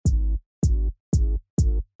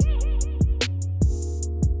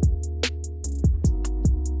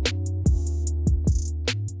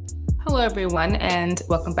everyone, and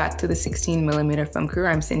welcome back to the 16mm Film Crew.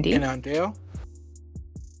 I'm Cindy. And I'm Dale.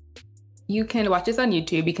 You can watch us on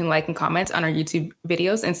YouTube. You can like and comment on our YouTube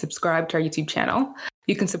videos and subscribe to our YouTube channel.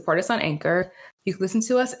 You can support us on Anchor. You can listen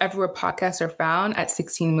to us everywhere podcasts are found at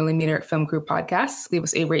 16mm Film Crew Podcasts. Leave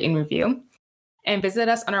us a rate and review. And visit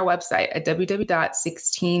us on our website at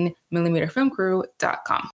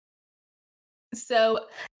www.16mmfilmcrew.com. So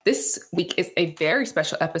this week is a very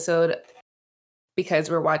special episode because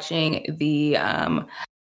we're watching the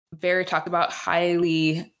very talked about,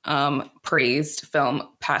 highly praised film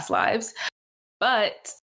Past Lives.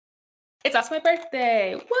 But it's also my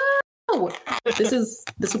birthday. Whoa! This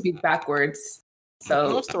will be backwards. So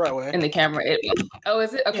no, it's the right way. In the camera. Oh,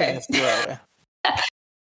 is it? Okay. Yeah, it's the right way.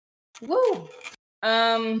 Woo!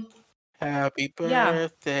 Happy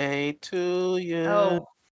birthday to you. Oh,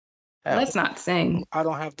 let's not sing. I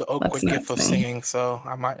don't have the Oakwood gift of singing, so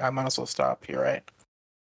I might as well stop here, right?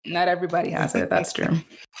 Not everybody has it. That's true.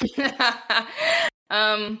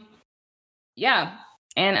 Yeah.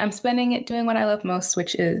 And I'm spending it doing what I love most,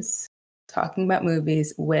 which is talking about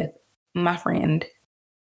movies with my friend.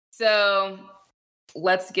 So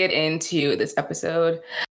let's get into this episode.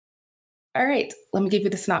 All right. Let me give you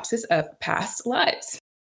the synopsis of Past Lives.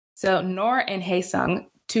 So Nora and Hae-sung,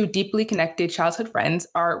 two deeply connected childhood friends,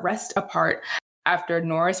 are wrest apart after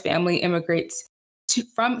Nora's family immigrates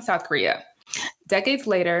from South Korea. Decades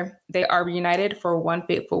later, they are reunited for one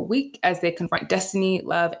fateful week as they confront destiny,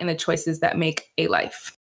 love, and the choices that make a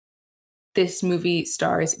life. This movie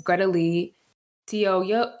stars Greta Lee, Teo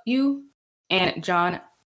Yoo, and John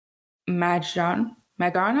Magano.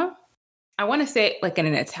 I want to say it like in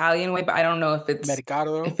an Italian way, but I don't know if it's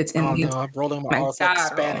Magaro. If it's in the I'm rolling my eyes like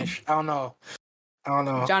Spanish. I don't know.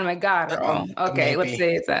 John Magaro. Okay, let's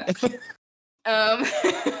say it's that.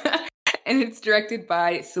 And it's directed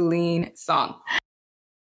by Celine Song.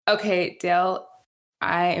 Okay, Dale,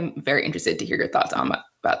 I am very interested to hear your thoughts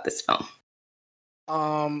about this film.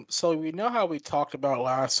 So we know how we talked about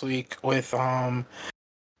last week with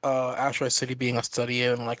Asteroid City being a study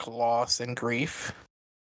in like loss and grief.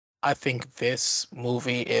 I think this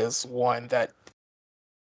movie is one that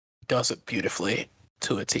does it beautifully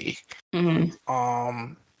to a T.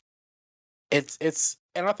 Mm-hmm. It's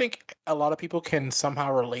and I think a lot of people can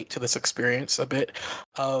somehow relate to this experience a bit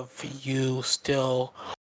of you still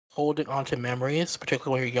holding on to memories,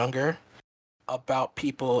 particularly when you're younger, about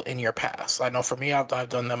people in your past. I know for me, I've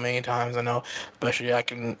done that many times. I know, especially I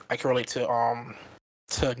can relate to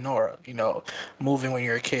Nora. You know, moving when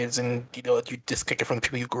you're kids and you disconnected from the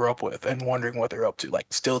people you grew up with and wondering what they're up to. Like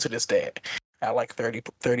still to this day, at like 30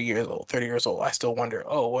 years old, I still wonder,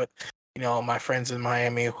 what. My friends in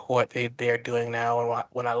Miami, what they're doing now and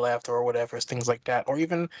when I left or whatever, things like that. Or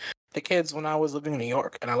even the kids when I was living in New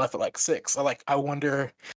York and I left at like 6. I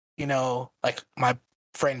wonder, like my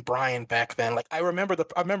friend Brian back then, like I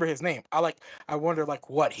remember his name. I wonder like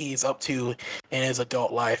what he's up to in his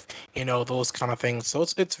adult life, those kind of things. So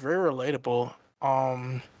it's very relatable.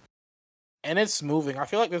 And it's moving. I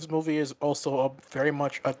feel like this movie is also very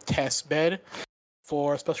much a test bed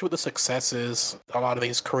for, especially with the successes a lot of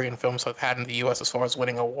these Korean films have had in the U.S. as far as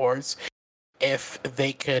winning awards, if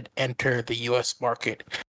they could enter the U.S. market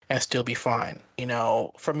and still be fine.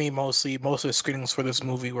 For me, most of the screenings for this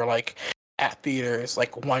movie were like at theaters,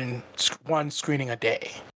 like one screening a day.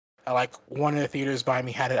 Like one of the theaters by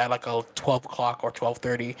me had it at like a 12 o'clock or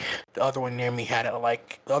 12:30. The other one near me had it the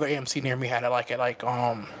other AMC near me had it at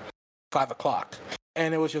 5 o'clock.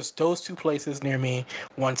 And it was just those two places near me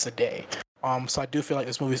once a day. So I do feel like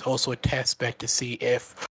this movie is also a test bed to see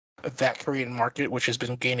if that Korean market, which has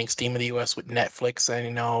been gaining steam in the U.S. with Netflix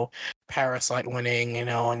and Parasite winning,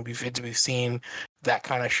 and we've seen that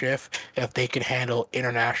kind of shift, if they can handle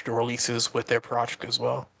international releases with their project as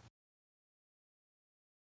well.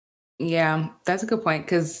 Yeah, that's a good point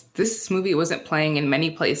because this movie wasn't playing in many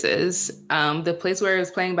places. The place where it was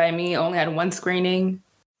playing by me only had one screening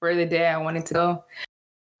for the day I wanted to go.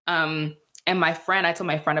 And I told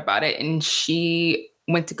my friend about it and she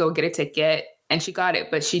went to go get a ticket and she got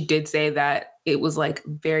it, but she did say that it was like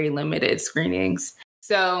very limited screenings.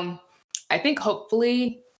 So I think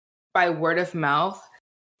hopefully by word of mouth,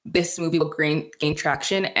 this movie will gain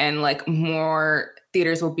traction and like more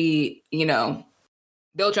theaters will be,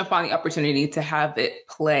 they'll jump on the opportunity to have it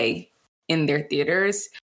play in their theaters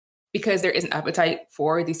because there is an appetite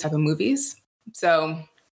for these type of movies. So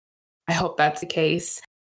I hope that's the case.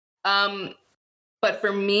 But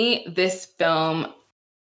for me, this film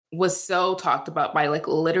was so talked about by like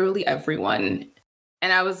literally everyone.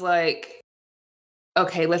 And I was like,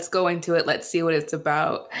 okay, let's go into it. Let's see what it's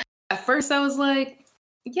about. At first I was like,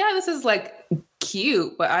 yeah, this is like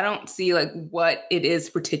cute, but I don't see like what it is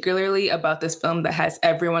particularly about this film that has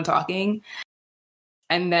everyone talking.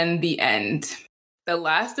 And then the end, the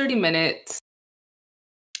last 30 minutes,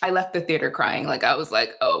 I left the theater crying. Like I was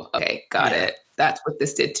like, oh, okay, got it. That's what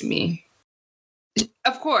this did to me.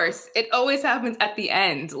 Of course, it always happens at the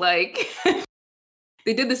end. Like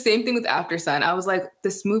they did the same thing with Aftersun. I was like,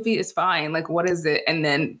 this movie is fine. Like, what is it? And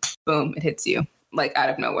then boom, it hits you like out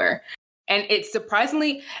of nowhere. And it's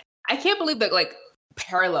surprisingly, I can't believe that like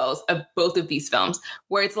parallels of both of these films,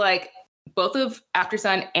 where it's like both of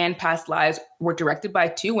Aftersun and Past Lives were directed by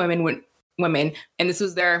two women, and this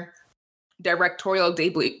was their directorial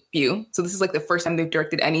debut. So this is like the first time they've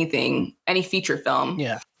directed anything, any feature film.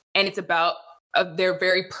 Yeah. And it's about their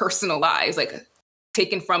very personal lives, like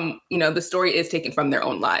taken from, the story is taken from their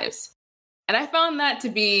own lives. And I found that to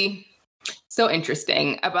be so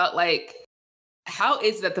interesting about like, how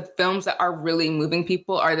is that the films that are really moving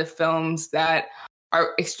people are the films that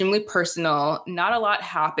are extremely personal. Not a lot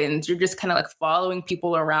happens. You're just kind of like following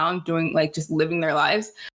people around doing like just living their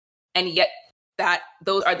lives. And yet that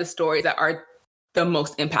those are the stories that are the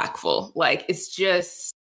most impactful. Like, it's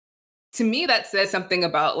just, to me, that says something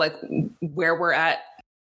about like where we're at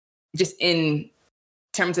just in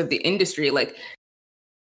terms of the industry. Like,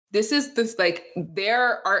 there's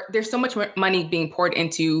so much money being poured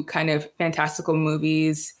into kind of fantastical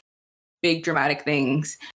movies, big dramatic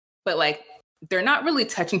things, but like they're not really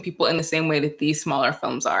touching people in the same way that these smaller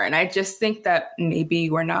films are. And I just think that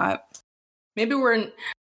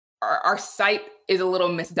our sight is a little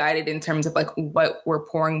misguided in terms of like what we're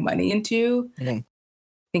pouring money into. Mm-hmm.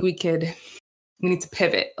 I think we need to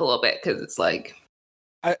pivot a little bit, because it's like,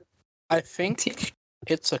 I think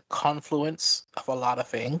it's a confluence of a lot of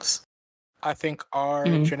things. I think our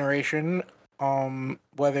generation,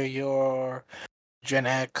 whether you're Gen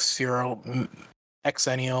X, you're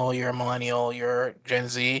Xennial, you're Millennial, you're Gen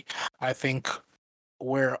Z, I think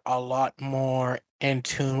we're a lot more in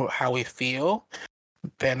tune with how we feel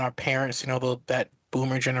than our parents, that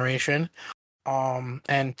boomer generation.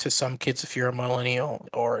 And to some kids, if you're a millennial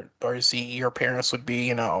or Z, your parents would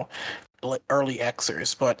be, early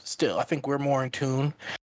Xers, but still, I think we're more in tune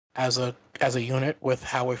as a unit with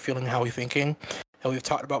how we're feeling, how we're thinking. And we've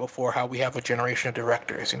talked about before how we have a generation of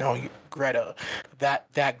directors, Greta,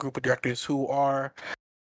 that group of directors who are,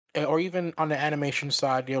 or even on the animation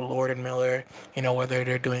side, Lord and Miller, whether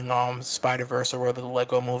they're doing Spider-Verse or whether the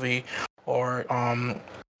Lego movie or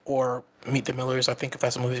Meet the Millers, I think if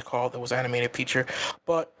that's a movie called, that was animated feature,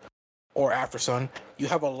 or Aftersun, you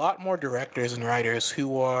have a lot more directors and writers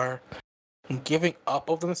who are giving up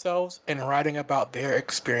of themselves and writing about their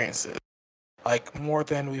experiences. Like, more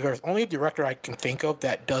than we've ever. Only director I can think of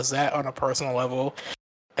that does that on a personal level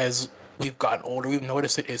as we've gotten older, we've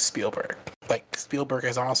noticed it, is Spielberg. Like, Spielberg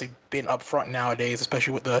has honestly been upfront nowadays,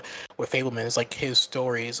 especially with Fabelmans. Like, his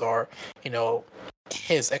stories are,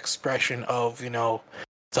 his expression of,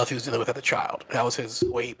 stuff he was dealing with as a child. That was his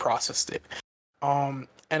way he processed it. And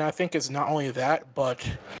I think it's not only that, but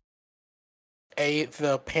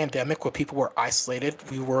the pandemic where people were isolated,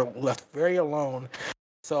 we were left very alone.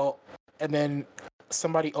 So, and then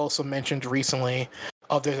somebody also mentioned recently,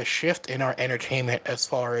 there's a shift in our entertainment as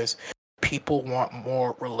far as people want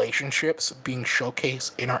more relationships being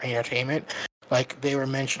showcased in our entertainment. Like they were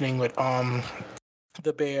mentioning with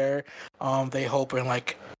The Bear, they hoping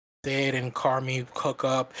like Sid and Carmi hook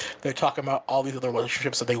up. They're talking about all these other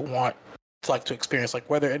relationships that they want to experience, like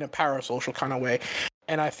whether in a parasocial kind of way.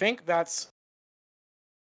 And I think that's,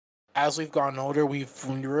 as we've gotten older, we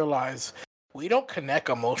realize we don't connect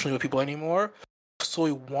emotionally with people anymore. So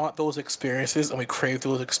we want those experiences and we crave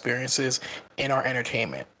those experiences in our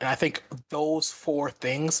entertainment. And I think those four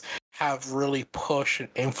things have really pushed and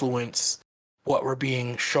influenced what we're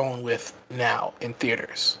being shown with now in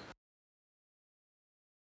theaters.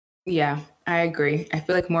 Yeah, I agree. I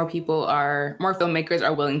feel like more filmmakers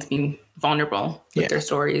are willing to be vulnerable with their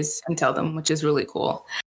stories and tell them, which is really cool.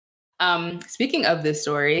 Speaking of this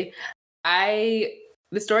story,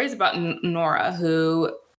 the story is about Nora,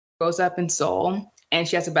 who grows up in Seoul, and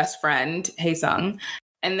she has a best friend, Hae-sung,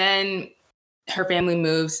 and then her family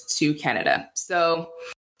moves to Canada. So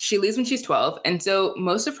she leaves when she's 12, and so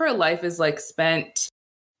most of her life is like spent,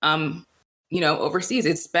 overseas.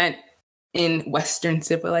 It's spent in Western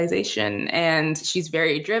civilization, and she's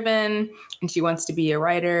very driven, and she wants to be a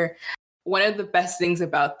writer. One of the best things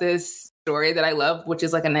about this story that I love, which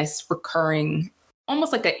is like a nice recurring,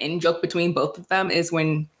 almost like an in-joke between both of them, is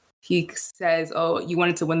when he says, oh, you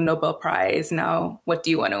wanted to win the Nobel Prize. Now, what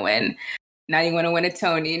do you want to win? Now you want to win a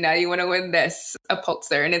Tony. Now you want to win a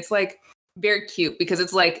Pulitzer. And it's like very cute because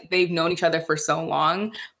it's like they've known each other for so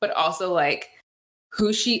long, but also like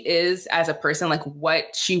who she is as a person, like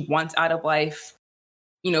what she wants out of life,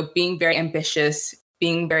 you know, being very ambitious,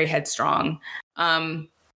 being very headstrong.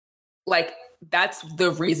 Like that's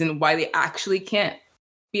the reason why they actually can't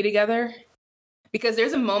be together. Because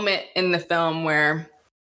there's a moment in the film where,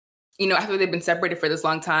 you know, after they've been separated for this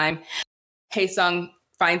long time, Hae-sung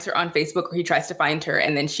finds her on Facebook, or he tries to find her,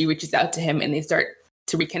 and then she reaches out to him and they start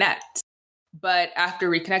to reconnect. But after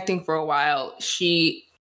reconnecting for a while, she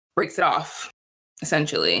breaks it off,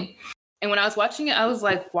 essentially. And when I was watching it, I was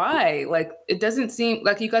like, why? Like, it doesn't seem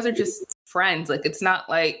like you guys are just friends. Like, it's not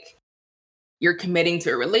like you're committing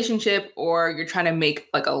to a relationship or you're trying to make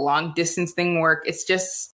like a long distance thing work. It's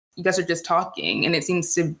just, you guys are just talking. And it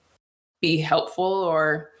seems to be helpful,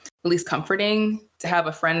 or at least comforting, to have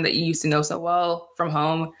a friend that you used to know so well from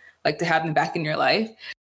home, like to have them back in your life.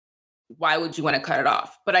 Why would you want to cut it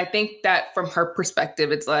off? But I think that from her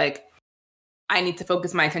perspective, it's like, I need to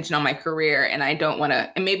focus my attention on my career, and I don't want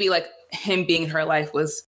to, and maybe like him being in her life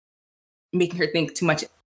was making her think too much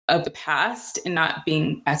of the past and not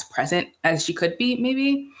being as present as she could be,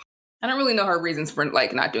 maybe. I don't really know her reasons for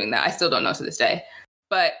like not doing that. I still don't know to this day.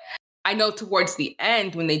 But I know towards the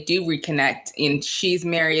end, when they do reconnect and she's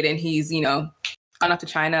married and he's, you know, gone off to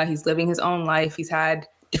China, he's living his own life, he's had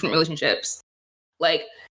different relationships. Like,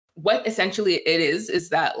 what essentially it is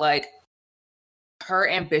that like her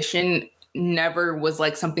ambition never was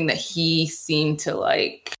like something that he seemed to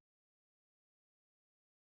like,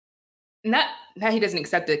 not that he doesn't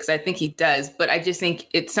accept it, because I think he does, but I just think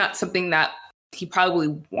it's not something that he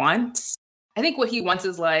probably wants. I think what he wants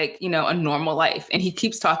is like, you know, a normal life. And he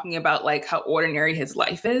keeps talking about like how ordinary his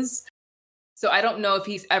life is. So I don't know if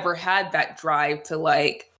he's ever had that drive to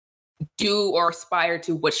like do or aspire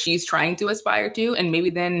to what she's trying to aspire to. And maybe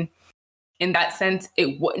then in that sense,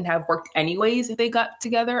 it wouldn't have worked anyways if they got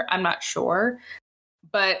together. I'm not sure.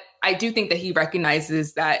 But I do think that he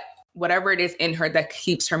recognizes that whatever it is in her that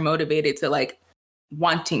keeps her motivated to like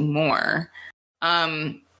wanting more,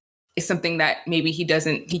 is something that maybe he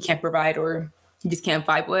can't provide, or he just can't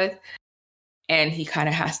vibe with. And he kind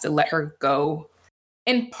of has to let her go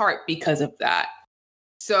in part because of that.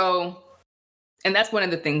 So, and that's one of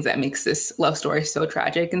the things that makes this love story so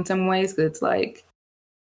tragic in some ways, because it's like,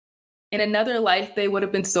 in another life, they would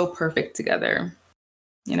have been so perfect together,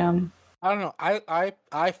 you know? I don't know.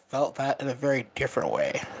 I felt that in a very different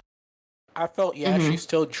way. I felt, yeah, she's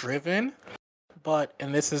still driven, but,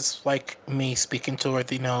 and this is like me speaking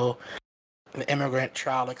toward, you know, the immigrant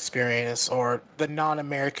child experience or the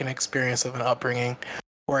non-American experience of an upbringing,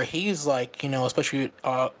 where he's like, you know, especially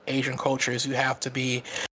Asian cultures, you have to be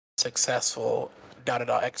successful,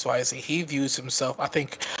 XYZ. He views himself, I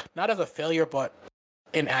think, not as a failure, but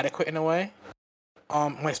inadequate in a way.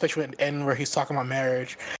 Especially in the end where he's talking about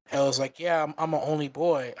marriage, it was like, yeah, I'm an only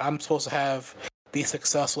boy. I'm supposed to be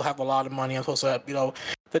successful, have a lot of money. I'm supposed to have, you know,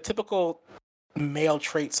 the typical male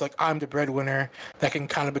traits, like I'm the breadwinner, that can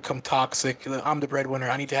kind of become toxic. I'm the breadwinner,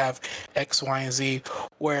 I need to have X, Y, and Z.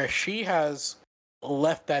 Where she has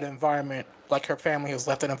left that environment, like her family has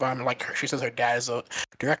left that environment. Like she says, her dad is a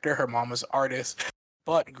director, her mom is an artist.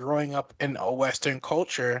 But growing up in a Western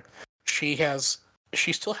culture, she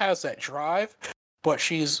still has that drive, but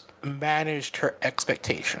she's managed her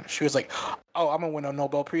expectations. She was like, oh, I'm gonna win a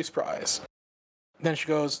Nobel Peace Prize. Then she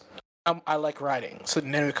goes, I like writing. So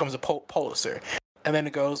then it becomes a Pulitzer. And then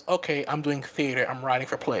it goes, okay, I'm doing theater, I'm writing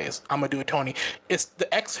for plays, I'm gonna do a Tony.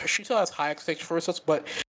 She still has high expectations for herself, but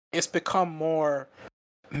it's become more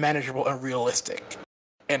manageable and realistic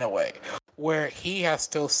in a way, where he has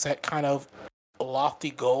still set kind of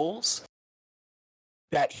lofty goals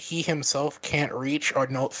that he himself can't reach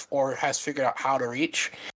or has figured out how to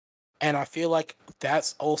reach. And I feel like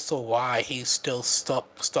that's also why he's still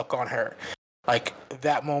stuck on her. Like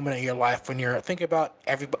that moment in your life when you're thinking about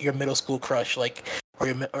your middle school crush, like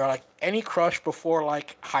or like any crush before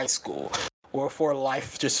like high school, or before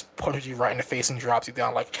life just punches you right in the face and drops you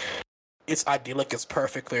down. Like it's idyllic, it's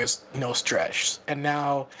perfect. There's no stress, and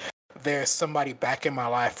now there's somebody back in my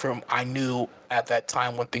life from I knew at that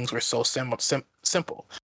time when things were so simple.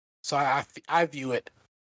 So I view it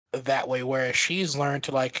that way, where she's learned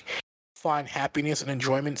to like find happiness and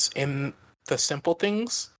enjoyments in the simple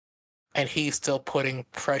things, and he's still putting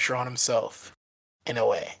pressure on himself in a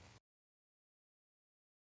way.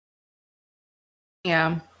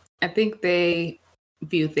 Yeah, I think they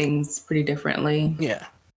view things pretty differently. Yeah.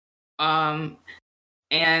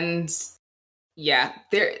 And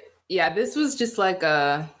this was just like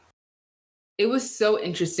it was so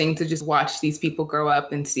interesting to just watch these people grow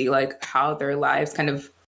up and see like how their lives kind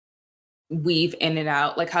of weave in and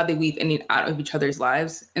out, like how they weave in and out of each other's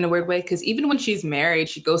lives in a weird way. Because even when she's married,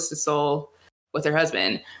 she goes to Seoul with her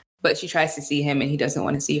husband, but she tries to see him and he doesn't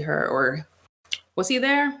want to see her. Or was he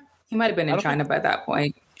there? He might have been in China by that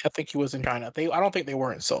point. I think he was in China. I don't think they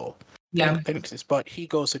were in Seoul. Yeah. But he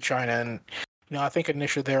goes to China, and I think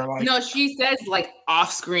initially they're like, no, she says like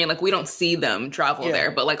off screen, like we don't see them travel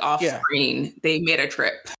there, but like off screen they made a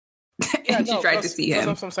trip. And she tried to see him.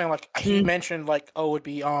 That's what I'm saying. Like he mentioned, like, oh, it'd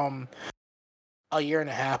be a year and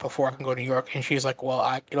a half before I can go to New York, and she's like,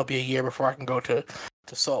 well, it'll be a year before I can go to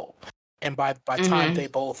Seoul. And by time they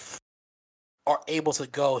both are able to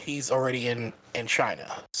go, he's already in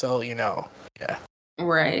China. So yeah.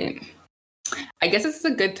 Right. I guess this is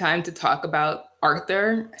a good time to talk about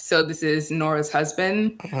Arthur. So this is Nora's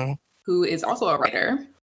husband, who is also a writer.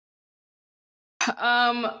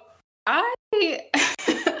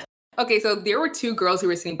 Okay, so there were two girls who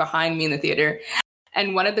were sitting behind me in the theater,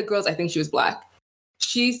 and one of the girls, I think she was Black.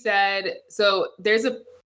 She said, so there's a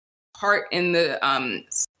part in the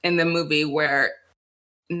movie where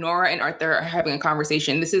Nora and Arthur are having a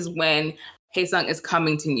conversation. This is when Hae-sung is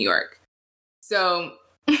coming to New York. So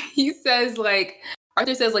he says, like,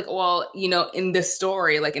 Arthur says, like, well, in the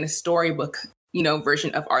story, like in a storybook,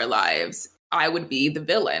 version of our lives, I would be the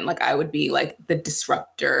villain. Like, I would be like the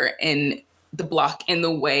disruptor and the block in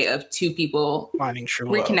the way of two people finding true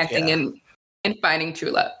reconnecting love, and finding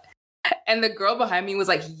true love. And the girl behind me was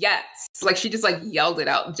like, yes. Like, she just like yelled it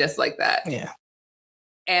out just like that. Yeah.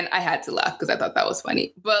 And I had to laugh because I thought that was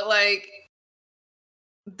funny. But like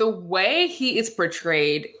the way he is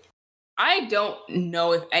portrayed, I don't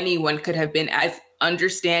know if anyone could have been as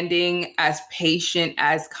understanding, as patient,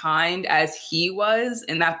 as kind as he was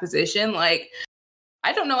in that position. Like,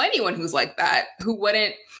 I don't know anyone who's like that, who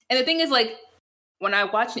wouldn't. And the thing is, like, when I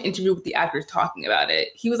watched an interview with the actors talking about it,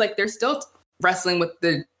 he was like, they're still wrestling with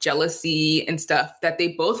the jealousy and stuff that they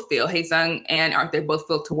both feel. Hae-sung and Arthur both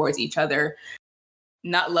feel towards each other,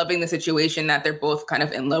 not loving the situation that they're both kind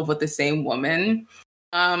of in love with the same woman.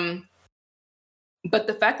 But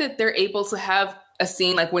the fact that they're able to have a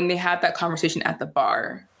scene like when they have that conversation at the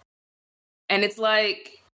bar, and it's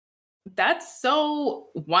like, that's so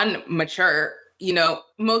mature.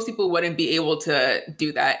 Most people wouldn't be able to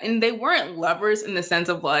do that. And they weren't lovers in the sense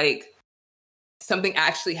of like something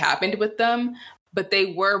actually happened with them, but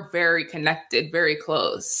they were very connected, very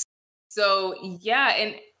close. So yeah,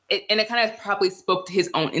 and it kind of probably spoke to his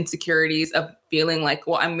own insecurities of feeling like,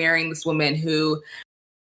 well, I'm marrying this woman who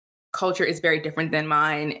culture is very different than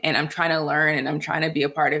mine, and I'm trying to learn and I'm trying to be a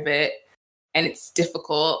part of it. And it's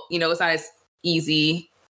difficult. It's not as easy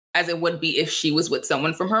as it would be if she was with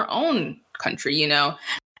someone from her own country,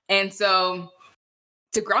 And so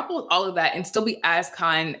to grapple with all of that and still be as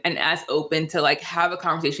kind and as open to like have a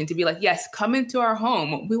conversation, to be like, yes, come into our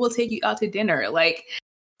home. We will take you out to dinner. Like,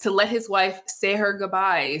 to let his wife say her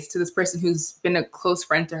goodbyes to this person who's been a close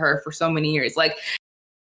friend to her for so many years. Like,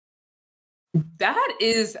 that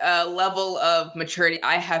is a level of maturity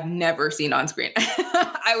I have never seen on screen.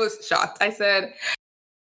 I was shocked. I said,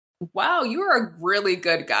 wow, you're a really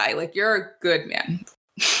good guy. Like, you're a good man.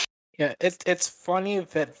 Yeah, it's funny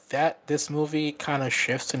that this movie kind of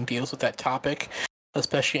shifts and deals with that topic,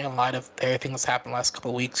 especially in light of everything that's happened last couple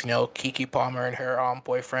of weeks. Keke Palmer and her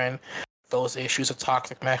boyfriend, those issues of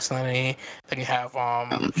toxic masculinity. Then you have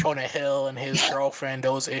Jonah Hill and his girlfriend,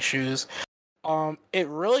 those issues. It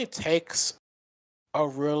really takes a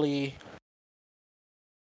really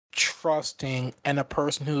trusting and a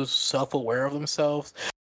person who's self-aware of themselves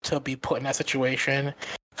to be put in that situation.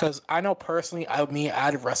 Because I know personally,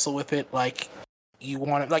 I'd wrestle with it. Like, you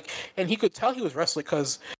want to, like, and he could tell he was wrestling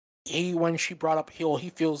because when she brought up he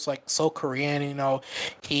feels like so Korean.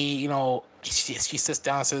 She sits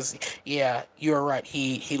down and says, "Yeah, you're right.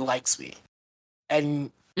 He likes me," and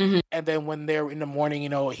then when they're in the morning,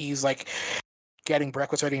 he's like getting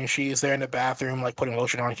breakfast ready, and she's there in the bathroom, like putting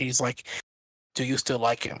lotion on. He's like, "Do you still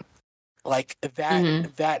like him?" Like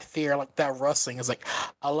that fear, like that rustling is like,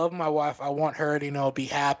 I love my wife. I want her to, be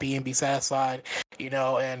happy and be satisfied,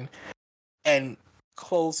 and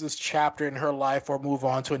close this chapter in her life or move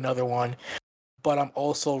on to another one. But I'm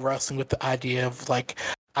also wrestling with the idea of like,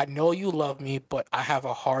 I know you love me, but I have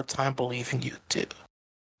a hard time believing you do.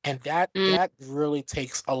 And that really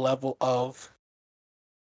takes a level of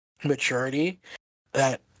maturity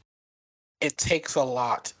that it takes a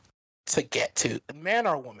lot to get to, man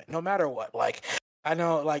or woman, no matter what. Like, I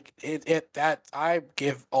know, like that I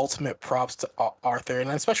give ultimate props to Arthur, and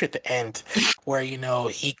especially at the end where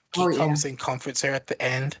he comes and comforts her at the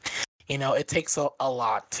end. It takes a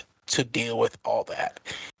lot to deal with all that.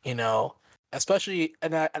 Especially,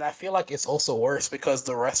 and I feel like it's also worse because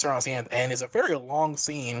the restaurant scene at the end is a very long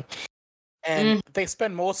scene, And they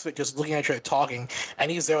spend most of it just looking at each other talking, and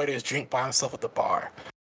he's there with his drink by himself at the bar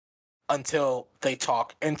until they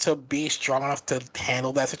talk. And to be strong enough to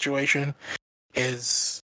handle that situation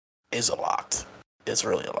is a lot. It's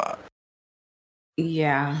really a lot.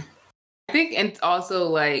 Yeah. I think it's also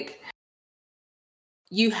like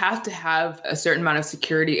you have to have a certain amount of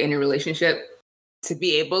security in your relationship to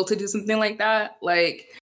be able to do something like that.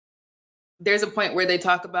 Like there's a point where they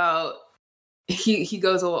talk about he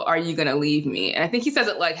goes, well, are you gonna leave me? And I think he says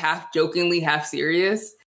it like half jokingly, half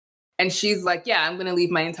serious. And she's like, yeah, I'm gonna leave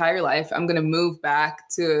my entire life. I'm gonna move back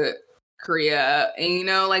to Korea. And you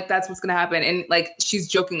know, like that's what's gonna happen. And like she's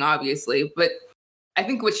joking, obviously, but I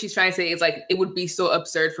think what she's trying to say is like it would be so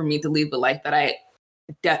absurd for me to leave the life that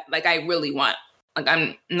I really want. Like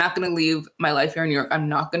I'm not gonna leave my life here in New York. I'm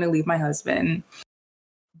not gonna leave my husband.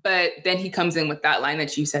 But then he comes in with that line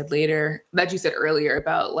that you said earlier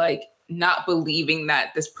about like not believing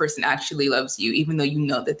that this person actually loves you, even though you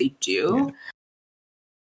know that they do,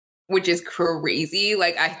 which is crazy.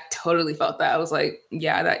 Like I totally felt that. I was like,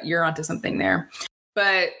 yeah, that you're onto something there.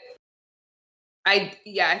 But I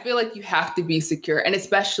feel like you have to be secure. And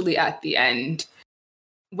especially at the end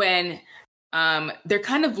when they're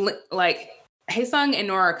kind of like Haesung and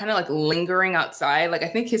Nora are kind of like lingering outside. Like I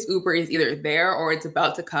think his Uber is either there or it's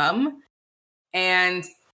about to come. And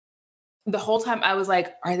the whole time I was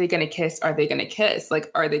like, are they going to kiss? Are they going to kiss?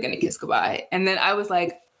 Like, are they going to kiss goodbye? And then I was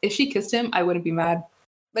like, if she kissed him, I wouldn't be mad.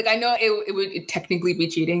 Like, I know it would technically be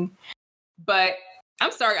cheating, but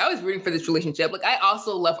I'm sorry. I was rooting for this relationship. Like, I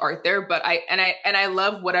also love Arthur, but I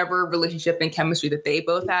love whatever relationship and chemistry that they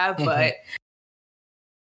both have. Mm-hmm. But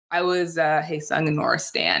I was Haesung and Nora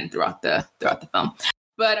stan throughout the film.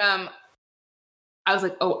 But I was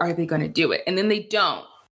like, oh, are they going to do it? And then they don't.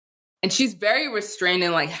 And she's very restrained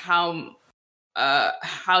in like how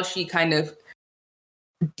she kind of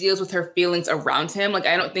deals with her feelings around him. Like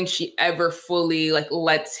I don't think she ever fully like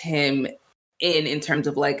lets him in terms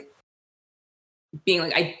of like being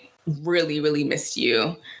like, I really, really missed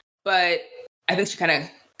you. But I think she kind of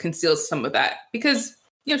conceals some of that because,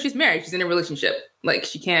 you know, she's married, she's in a relationship. Like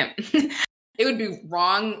she can't, it would be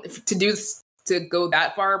wrong to go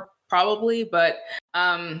that far probably. But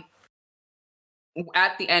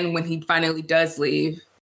at the end, when he finally does leave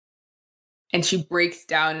and she breaks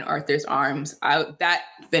down in Arthur's arms, that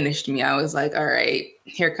finished me. I was like, all right,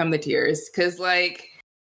 here come the tears. Cause like,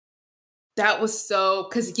 that was so,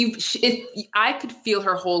 cause I could feel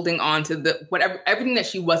her holding on to everything that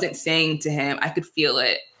she wasn't saying to him. I could feel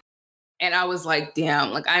it. And I was like,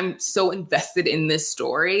 damn, like I'm so invested in this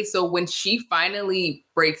story. So when she finally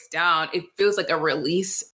breaks down, it feels like a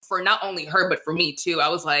release for not only her, but for me too. I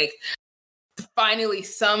was like, finally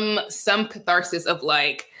some catharsis of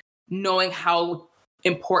like knowing how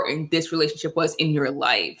important this relationship was in your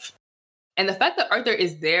life. And the fact that Arthur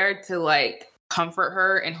is there to like comfort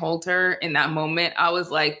her and hold her in that moment, I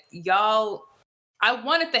was like, y'all, I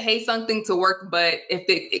wanted the Haesung thing to work, but if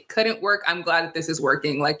it couldn't work, I'm glad that this is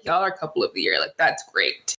working. Like y'all are couple of the year. Like that's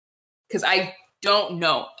great. Cause I don't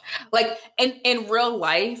know. Like in real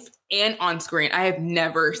life, and on screen, I have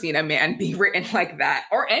never seen a man be written like that,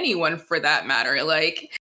 or anyone for that matter.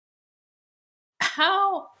 Like,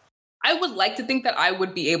 how I would like to think that I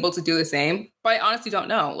would be able to do the same, but I honestly don't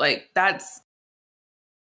know. Like, I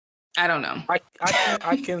don't know.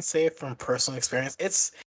 I can say it from personal experience.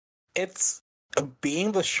 It's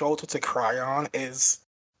being the shoulder to cry on is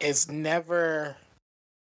never.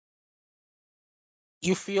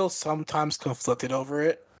 You feel sometimes conflicted over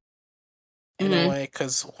it. In a way,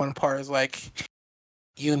 because one part is like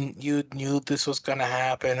you knew this was gonna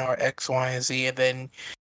happen or X, Y, and Z, and then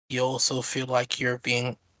you also feel like you're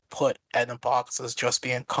being put in a box as just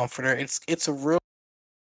being a comforter. It's a real,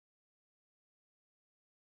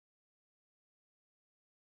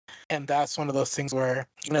 and that's one of those things where,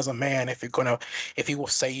 even as a man, if you will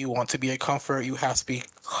say you want to be a comforter, you have to be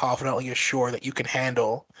confidently assured that you can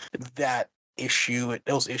handle that issue,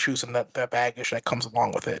 those issues, and that baggage that comes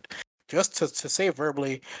along with it. Just to say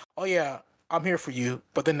verbally, oh yeah, I'm here for you,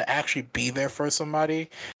 but then to actually be there for somebody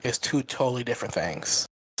is two totally different things.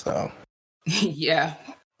 So, yeah,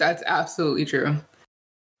 that's absolutely true.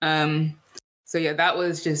 So yeah, that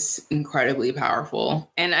was just incredibly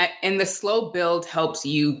powerful, and the slow build helps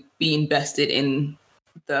you be invested in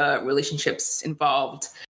the relationships involved,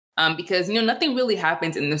 because you know nothing really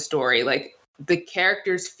happens in the story. Like the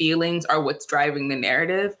characters' feelings are what's driving the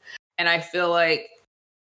narrative, and I feel like.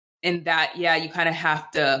 In that, yeah, you kind of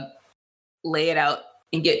have to lay it out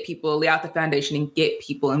and lay out the foundation and get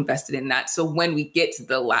people invested in that. So when we get to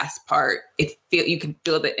the last part, you can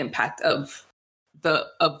feel the impact of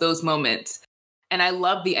those moments. And I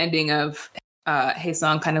love the ending of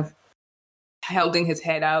Hae-sung kind of holding his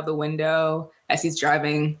head out of the window as he's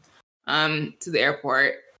driving to the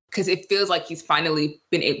airport, because it feels like he's finally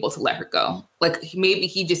been able to let her go. Like maybe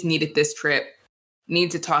he just needed this trip,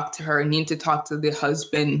 need to talk to her, need to talk to the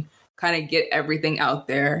husband, kind of get everything out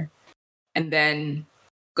there, and then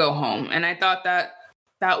go home. And I thought that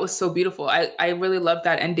was so beautiful. I really loved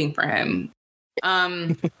that ending for him.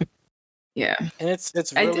 Yeah, and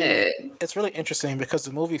it's really interesting because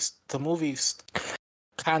the movies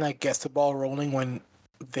kind of gets the ball rolling when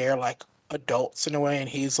they're like adults in a way, and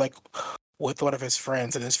he's like with one of his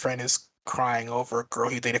friends, and his friend is crying over a girl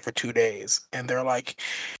he dated for 2 days, and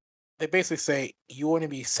they basically say, you wouldn't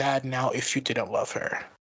be sad now if you didn't love her.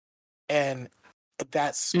 And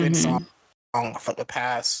that's been song for the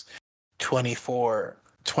past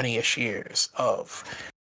 20-ish years of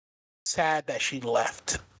sad that she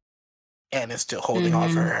left and is still holding on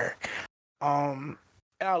for her. And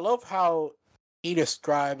I love how he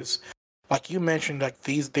describes, like you mentioned, like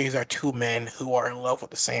these are two men who are in love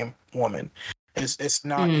with the same woman. It's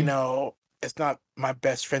not, you know, it's not my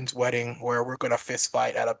best friend's wedding where we're gonna fist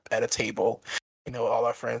fight at a table, you know, with all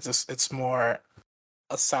our friends. It's more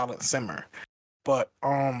a silent simmer. But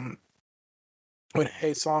when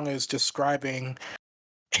Hae-sung is describing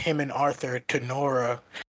him and Arthur to Nora,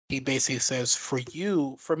 he basically says,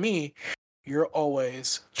 for me, you're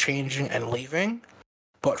always changing and leaving,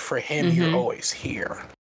 but for him, you're always here.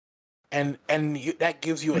 And that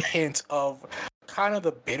gives you a hint of kind of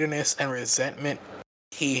the bitterness and resentment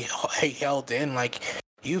he held in. Like,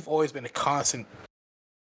 you've always been a constant.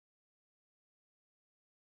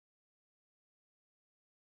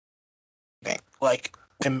 Like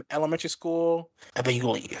in elementary school, and then you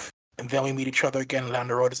leave, and then we meet each other again down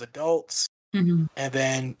the road as adults, and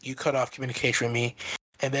then you cut off communication with me,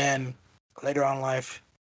 and then later on in life,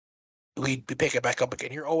 we pick it back up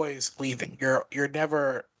again. You're always leaving. You're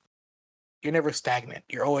never stagnant.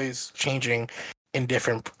 You're always changing in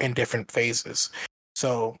different phases.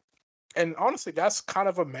 So, and honestly, that's kind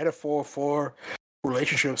of a metaphor for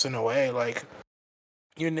relationships in a way. Like,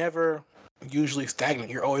 you're never usually stagnant.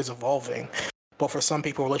 You're always evolving. But for some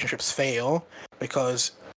people, relationships fail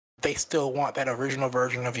because they still want that original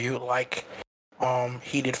version of you, like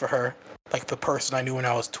he did for her, like the person I knew when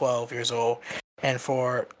I was 12 years old. And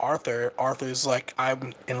for Arthur's like,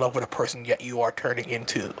 I'm in love with a person yet you are turning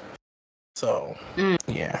into. So,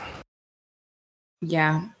 yeah.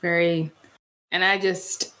 Yeah, very. And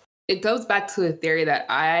it goes back to a theory that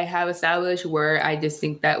I have established where I just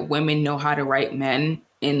think that women know how to write men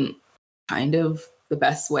in kind of the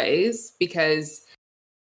best ways, because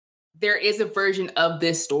there is a version of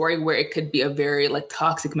this story where it could be a very like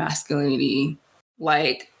toxic masculinity,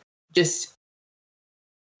 like just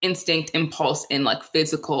instinct, impulse, and like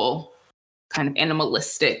physical kind of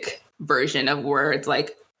animalistic version of where it's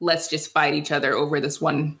like, let's just fight each other over this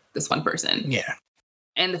one person. Yeah.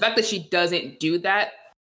 And the fact that she doesn't do that,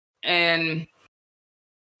 and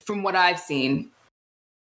from what I've seen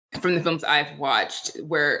from the films I've watched,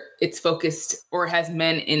 where it's focused or has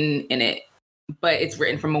men in it, but it's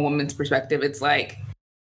written from a woman's perspective, it's like,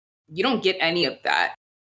 you don't get any of that.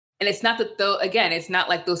 And it's not that, though, again, it's not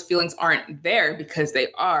like those feelings aren't there, because they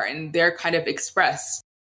are, and they're kind of expressed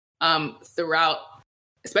throughout,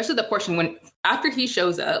 especially the portion when after he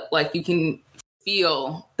shows up, like you can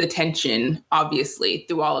feel the tension, obviously,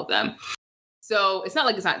 through all of them. So it's not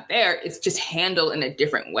like it's not there. It's just handled in a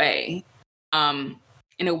different way,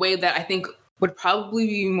 in a way that I think would probably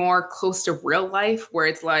be more close to real life, where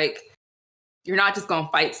it's like, you're not just going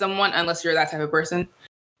to fight someone unless you're that type of person,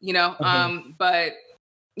 you know? But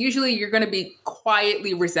usually you're going to be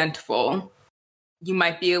quietly resentful. You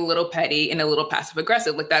might be a little petty and a little passive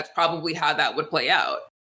aggressive. Like, that's probably how that would play out.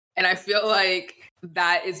 And I feel like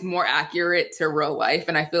that is more accurate to real life.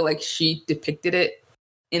 And I feel like she depicted it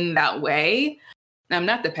in that way. Now,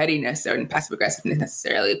 not the pettiness or passive aggressiveness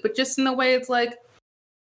necessarily, but just in the way it's like,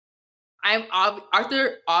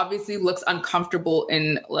 Arthur obviously looks uncomfortable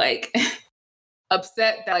and like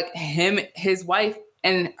upset that like his wife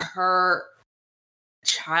and her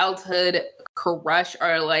childhood crush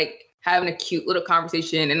are like having a cute little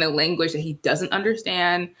conversation in a language that he doesn't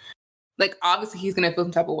understand. Like, obviously he's going to feel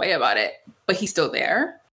some type of way about it, but he's still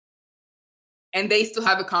there. And they still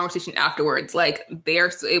have a conversation afterwards. Like,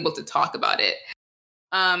 they're still able to talk about it.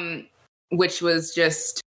 Which was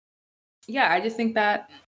just, yeah, I just think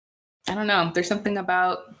that, I don't know, there's something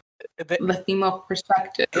about the female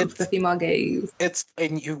perspective, the female gaze. It's,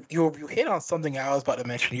 and you hit on something I was about to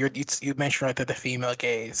mention. You mentioned right there the female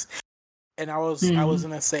gaze. And I was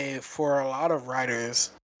going to say, for a lot of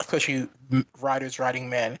writers, especially writers writing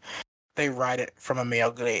men, they write it from a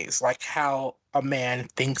male gaze, like how a man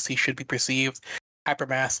thinks he should be perceived, hyper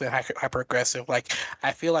masculine, hyper aggressive. Like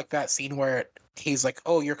I feel like that scene where he's like,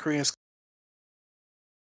 "Oh, you're Korean."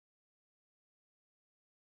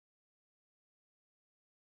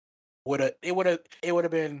 Would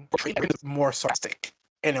have been more sarcastic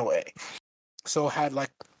in a way. So had like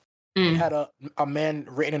had a man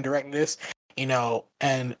written and directed this,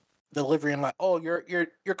 and delivering like, "Oh, your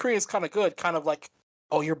Korean is kind of good," kind of like,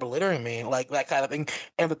 "Oh, you're belittling me," like that kind of thing,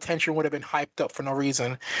 and the tension would have been hyped up for no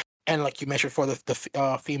reason. And like you mentioned, for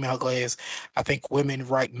the female glaze, I think women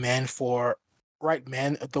write men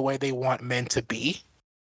the way they want men to be.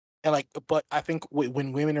 And like, but I think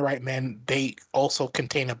when women write men, they also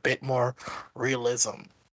contain a bit more realism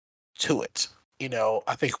to it.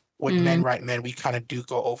 I think when men write men, we kind of do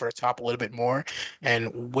go over the top a little bit more,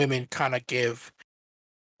 and women kind of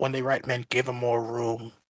when they write men, give them more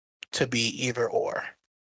room to be either or,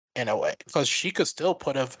 in a way, because she could have still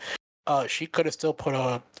put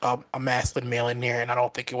a masculine male in there, and I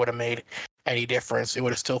don't think it would have made any difference. It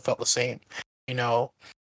would have still felt the same,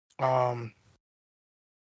 um.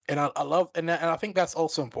 And I love, and I think that's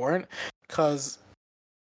also important because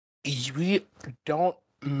we don't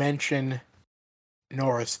mention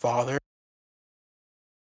Nora's father.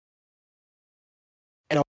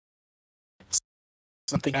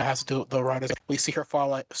 Something that has to do with the writers. We see her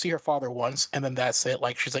father once, and then that's it.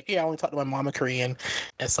 Like she's like, "Yeah, I only talked to my mom in Korean,"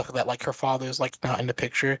 and stuff like that. Like her father's like not in the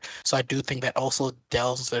picture. So I do think that also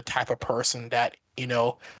delves into the type of person that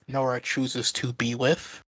Nora chooses to be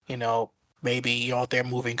with. Maybe they're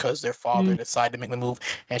moving because their father decided to make the move,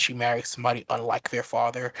 and she marries somebody unlike their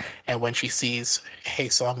father. And when she sees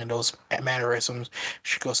Hae-sung and those mannerisms,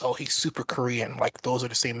 she goes, "Oh, he's super Korean. Like those are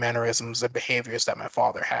the same mannerisms and behaviors that my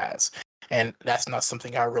father has." And that's not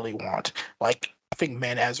something I really want. Like I think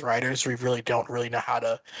men as writers, we really don't really know how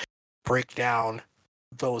to break down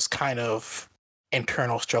those kind of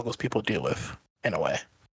internal struggles people deal with in a way.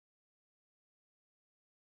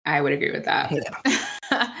 I would agree with that. Yeah.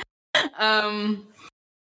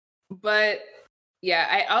 But yeah,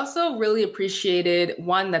 I also really appreciated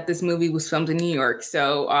that this movie was filmed in New York.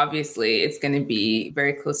 So obviously it's going to be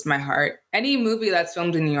very close to my heart. Any movie that's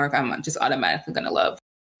filmed in New York, I'm just automatically going to love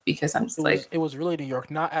because I'm just it was really New York,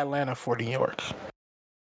 not Atlanta for New York.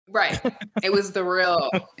 Right. It was the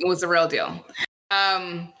real deal.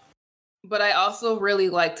 But I also really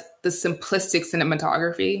liked the simplistic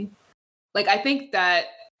cinematography. Like, I think that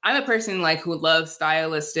I'm a person who loves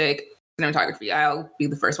stylistic cinematography. I'll be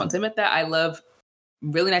the first one to admit that. I love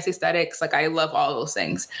really nice aesthetics. I love all those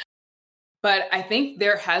things. But I think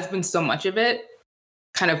there has been so much of it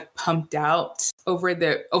kind of pumped out over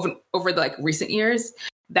the recent years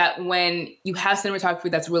that when you have cinematography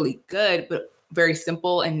that's really good, but very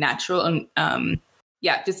simple and natural and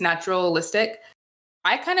just naturalistic,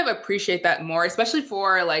 I kind of appreciate that more, especially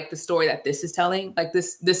for the story that this is telling,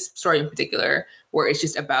 this story in particular, where it's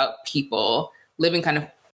just about people living kind of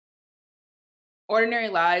ordinary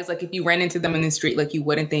lives. If you ran into them in the street, you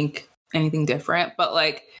wouldn't think anything different,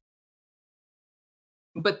 but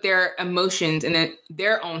their emotions and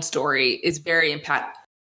their own story is very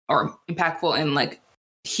impactful and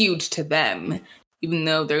huge to them, even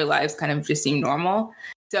though their lives kind of just seem normal.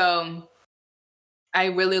 So I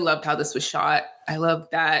really loved how this was shot. I love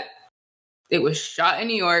that it was shot in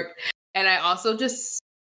New York. And I also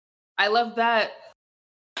I love that,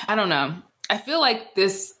 I don't know. I feel like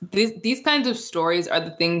these kinds of stories are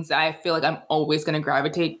the things that I feel like I'm always going to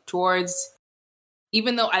gravitate towards.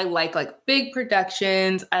 Even though I like big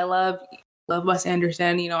productions, I love Wes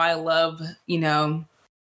Anderson. I love, the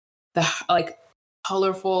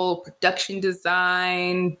colorful production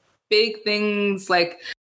design, big things.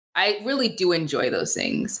 I really do enjoy those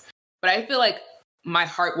things. But I feel like my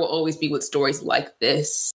heart will always be with stories like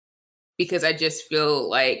this because I just feel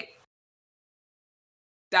like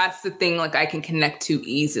that's the thing I can connect to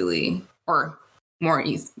easily or more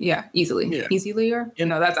easily. Yeah, easily. Yeah. Easily or?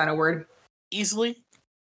 No, that's not a word. Easily?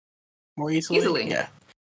 More easily? Easily. Yeah.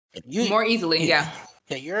 More easily, yeah.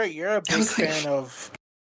 Yeah, you're a big fan of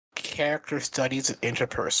character studies and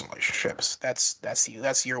interpersonal relationships. That's you.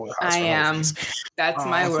 That's your wheelhouse. I am. That's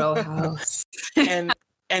my wheelhouse.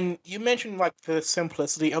 and you mentioned the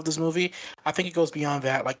simplicity of this movie. I think it goes beyond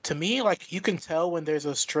that. To me, you can tell when there's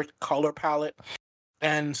a strict color palette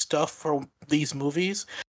and stuff for these movies.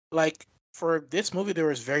 For this movie, there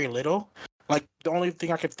was very little. The only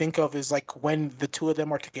thing I could think of is when the two of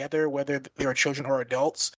them are together, whether they're children or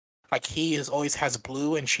adults. He always has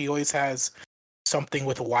blue and she always has something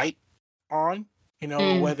with white on. You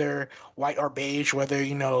know, whether white or beige, whether,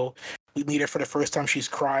 you know, we meet her for the first time, she's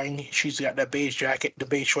crying. She's got the beige jacket, the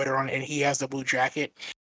beige sweater on, and he has the blue jacket.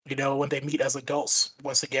 You know, when they meet as adults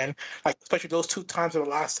once again, like especially those 2 times are the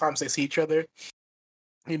last times they see each other.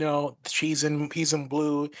 You know, he's in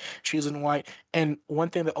blue, she's in white. And one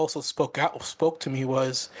thing that also spoke to me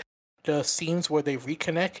was the scenes where they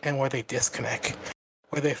reconnect and where they disconnect.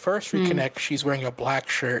 Where they first reconnect, she's wearing a black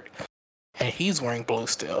shirt and he's wearing blue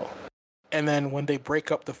still. And then when they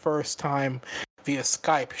break up the first time via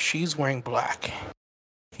Skype, she's wearing black.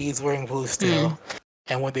 He's wearing blue still.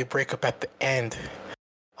 And when they break up at the end,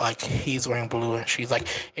 like he's wearing blue and she's like,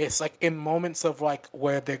 it's like in moments of like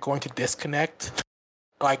where they're going to disconnect,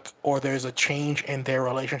 like, or there's a change in their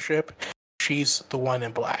relationship, she's the one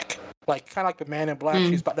in black. Like kind of like the man in black,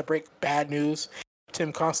 she's about to break bad news to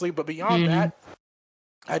him constantly. But beyond that,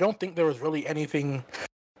 I don't think there was really anything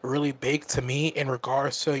really big to me in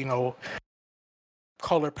regards to, you know,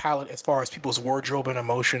 color palette as far as people's wardrobe and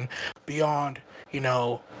emotion beyond, you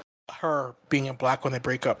know, her being in black when they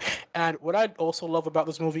break up. And what I also love about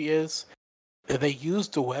this movie is that they use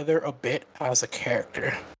the weather a bit as a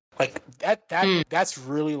character. Like that's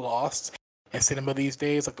really lost in cinema these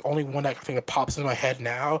days. Like the only one that I think that pops in my head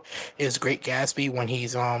now is Great Gatsby when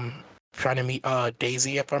he's trying to meet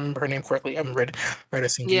Daisy, if I remember her name correctly. I haven't read a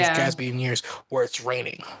scene Gatsby in years, where it's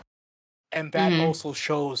raining. And that also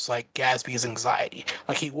shows like Gatsby's anxiety.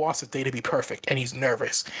 Like he wants the day to be perfect and he's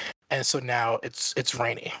nervous. And so now it's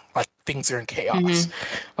raining. Like things are in chaos.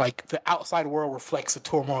 Like the outside world reflects the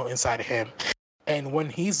turmoil inside of him. And when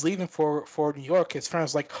he's leaving for New York, his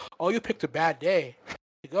friends like, "Oh, you picked a bad day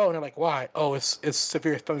to go." And they're like, "Why?" "Oh, it's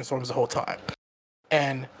severe thunderstorms the whole time."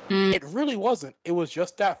 And it really wasn't. It was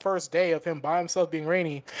just that first day of him by himself being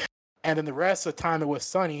rainy. And then the rest of the time it was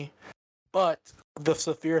sunny. But the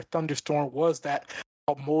severe thunderstorm was that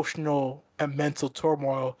emotional and mental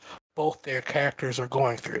turmoil both their characters are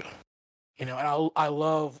going through. You know, and I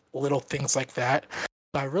love little things like that.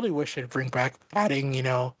 I really wish they'd bring back adding, you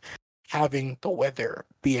know, having the weather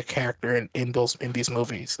be a character in these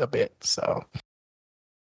movies a bit. So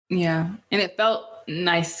yeah, and it felt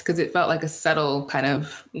nice because it felt like a subtle kind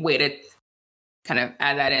of way to kind of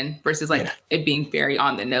add that in versus like it being very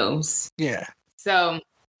on the nose. Yeah. So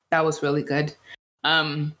that was really good.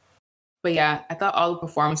 But yeah, I thought all the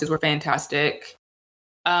performances were fantastic.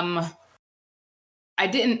 I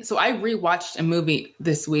rewatched a movie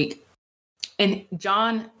this week, and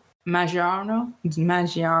John Maggiaro. We're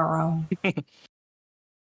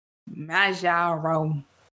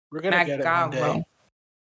gonna get it one day.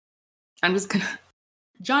 I'm just gonna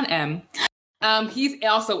John M. He's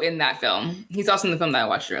also in that film. He's also in the film that I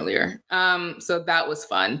watched earlier. So that was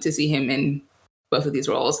fun to see him in both of these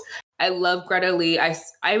roles. I love Greta Lee. I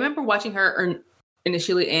remember watching her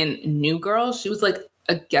initially in New Girl. She was like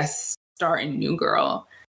a guest star in New Girl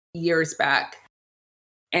years back.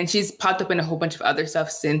 And she's popped up in a whole bunch of other stuff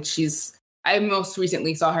since I most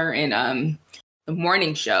recently saw her in The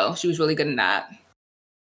Morning Show. She was really good in that.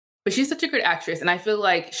 But she's such a good actress. And I feel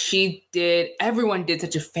like everyone did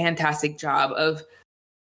such a fantastic job of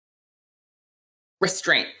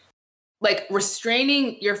restraint. Like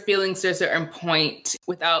restraining your feelings to a certain point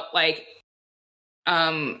without like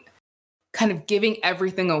kind of giving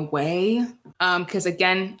everything away. Because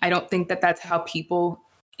again, I don't think that that's how people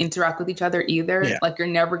interact with each other either. Yeah. Like you're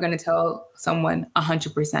never going to tell someone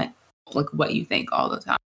 100% like what you think all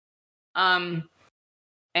the time.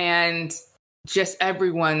 And just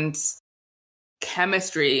everyone's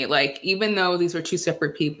chemistry, like even though these were two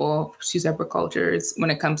separate people, two separate cultures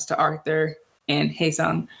when it comes to Arthur and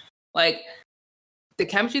Hae-sung, like the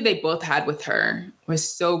chemistry they both had with her was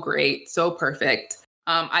so great, so perfect.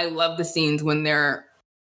 I love the scenes when they're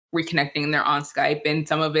reconnecting and they're on Skype, and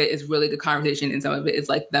some of it is really good conversation and some of it is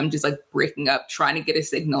like them just like breaking up, trying to get a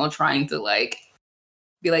signal, trying to like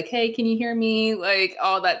be like, hey, can you hear me? Like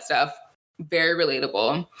all that stuff. Very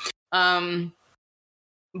relatable.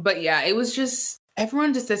 But yeah, it was just,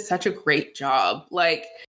 everyone just did such a great job. Like,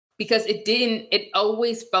 because it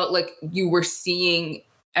always felt like you were seeing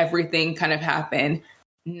everything kind of happen,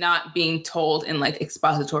 not being told in like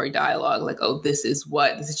expository dialogue, like, oh, this is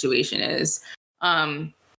what the situation is.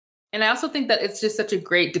 And I also think that it's just such a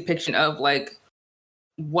great depiction of like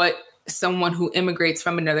what someone who immigrates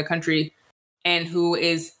from another country and who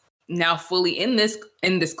is now fully in this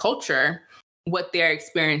culture, what their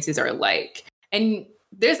experiences are like. And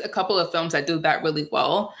there's a couple of films that do that really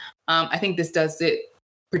well. I think this does it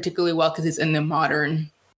particularly well because it's in the modern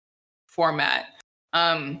format.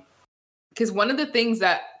 Because one of the things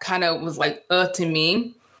that kind of was like, to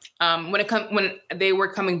me, when they were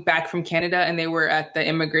coming back from Canada and they were at the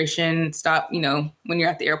immigration stop, you know, when you're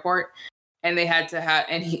at the airport, and they had to have,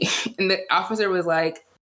 and he and the officer was like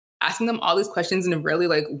asking them all these questions in a really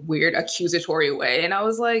like weird accusatory way, and I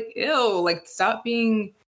was like, ew, like stop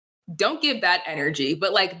being, don't give that energy.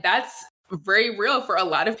 But like that's very real for a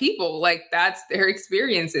lot of people. Like that's their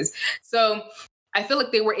experiences. So I feel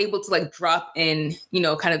like they were able to like drop in, you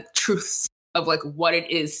know, kind of truths of like what it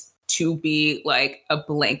is to be like a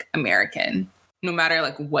blank American, no matter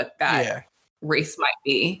like what that race might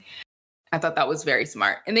be. I thought that was very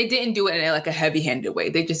smart. And they didn't do it in like a heavy-handed way.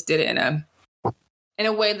 They just did it in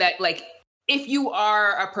a way that like if you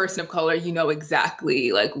are a person of color, you know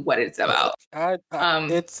exactly like what it's about.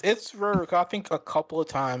 It's rare. I think a couple of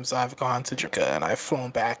times I've gone to Jamaica and I've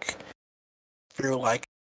flown back through like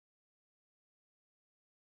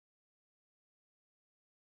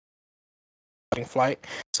flight.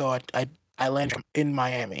 So I landed in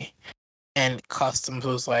Miami, and customs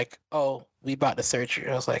was like, "Oh, we about to search you."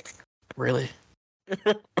 I was like, "Really?"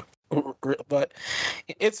 But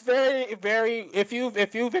it's very, very. If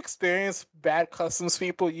you've experienced bad customs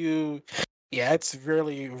people, it's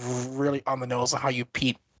really, really on the nose on how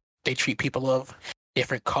they treat people of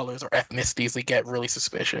different colors or ethnicities. They get really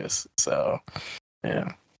suspicious. So,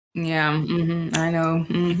 yeah. Yeah, I know.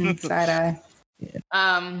 Side eye.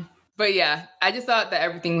 Yeah. But yeah, I just thought that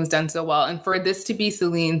everything was done so well. And for this to be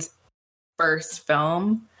Celine's first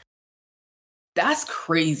film, that's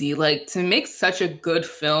crazy. Like to make such a good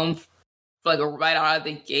film, like right out of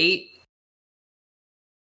the gate.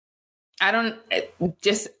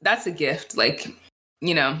 That's a gift. Like,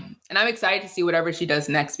 you know, and I'm excited to see whatever she does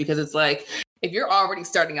next, because it's like, if you're already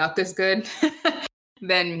starting out this good,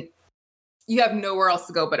 then you have nowhere else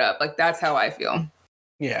to go but up. Like, that's how I feel.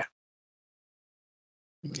 Yeah.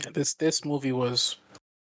 Yeah, this movie was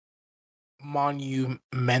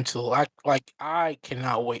monumental. I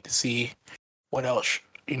cannot wait to see what else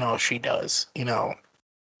she does.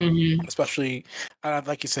 Especially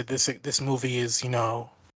like you said, this movie is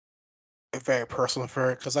very personal for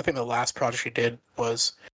her, because I think the last project she did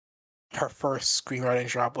was her first screenwriting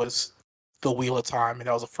job was The Wheel of Time, and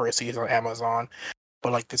that was the first season on Amazon.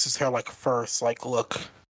 But like this is her like first like look.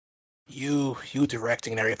 You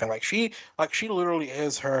directing and everything, like she literally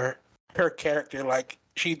is her character. Like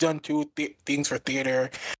she's done two things for theater,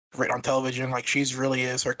 written on television. Like she's really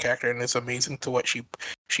is her character, and it's amazing to what she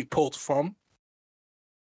pulled from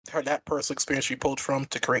that personal experience she pulled from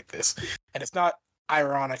to create this. And it's not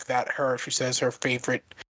ironic that she says her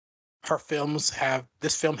films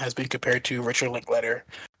this film has been compared to Richard Linklater,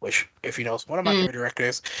 which, if you know, is one of my favorite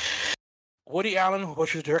directors. Woody Allen,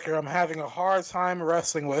 which is a director I'm having a hard time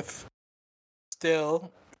wrestling with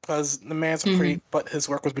still, because the man's pretty, but his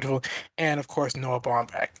work was beautiful. And of course, Noah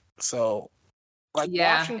Baumbach. So, like,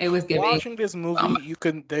 watching this movie,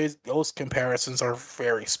 those comparisons are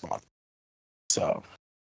very spot. So,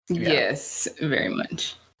 yeah. Yes, very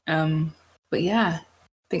much. But yeah, I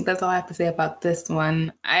think that's all I have to say about this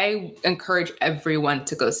one. I encourage everyone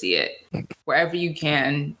to go see it wherever you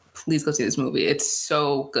can. Please go see this movie. It's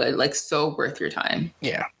so good, like so worth your time.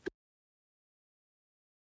 Yeah.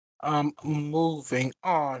 Moving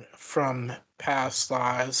on from past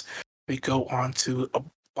lives, we go on to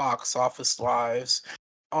box office lives.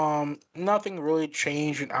 Nothing really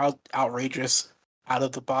changed and outrageous out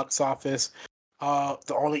of the box office.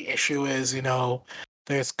 The only issue is,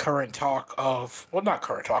 there's current talk of, well, not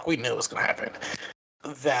current talk, we knew it was going to happen,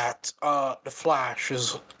 that The Flash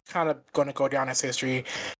is kind of going to go down as history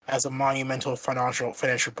as a monumental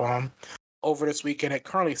financial bomb. Over this weekend, it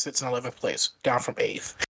currently sits in 11th place, down from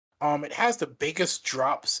 8th. It has the biggest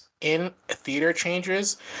drops in theater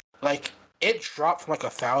changes. Like, it dropped from like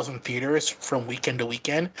 1,000 theaters from weekend to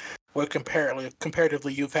weekend, where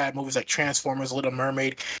comparatively you've had movies like Transformers, Little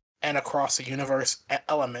Mermaid, and Across the Universe,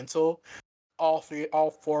 Elemental. All 4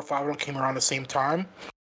 or 5 of them came around the same time.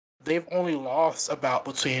 They've only lost about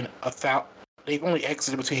they've only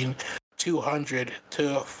exited between 200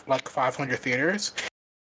 to like 500 theaters.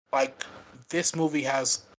 Like, this movie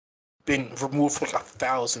has been removed from like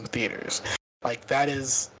 1,000 theaters. Like, that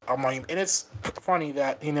is and it's funny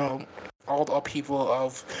that, all the people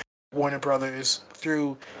of Warner Brothers,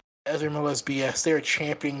 through Ezra Miller's BS, they're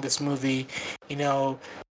championing this movie.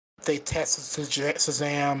 They tested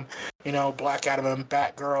Shazam, Black Adam and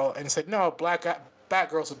Batgirl, and said, no,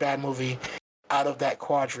 Batgirl's a bad movie out of that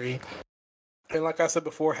quadri. And like I said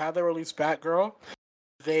before, had they released Batgirl,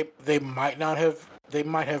 they might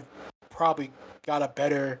have probably got a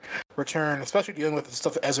better return, especially dealing with the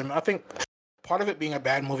stuff that Ezra Miller. I think part of it being a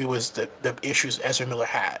bad movie was the issues Ezra Miller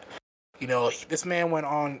had. This man went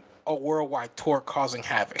on a worldwide tour causing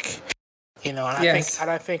havoc. You know, and Yes.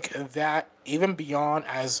 I think that even beyond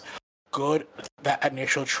as good that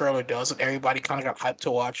initial trailer does, and everybody kind of got hyped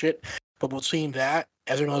to watch it, but between that,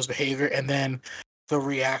 Ezra Miller's behavior, and then the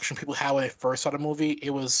reaction people had when they first saw the movie, it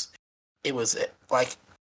was it. Like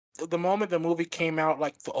the moment the movie came out,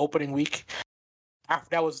 like the opening week, after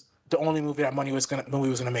that was the only movie that movie was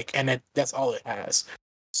gonna make, and that's all it has.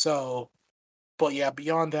 So, but yeah,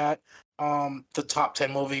 beyond that, the top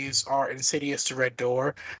 10 movies are Insidious: The Red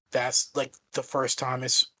Door. That's like the first time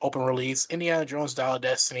it's open release. Indiana Jones: Dial of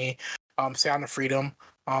Destiny, Sound of Freedom,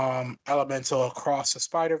 Elemental: Across the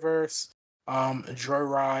Spider-Verse,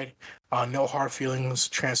 Joyride, No Hard Feelings,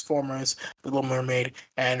 Transformers, Little Mermaid,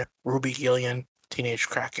 and Ruby Gillian, Teenage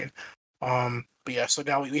Kraken. But yeah, so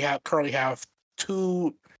now we currently have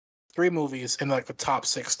 3 movies in like the top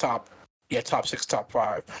 6, top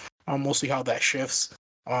 5. We'll see how that shifts.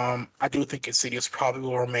 I do think Insidious probably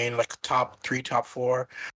will remain like top 3, top 4,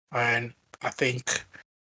 and I think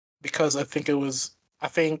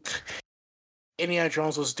Indiana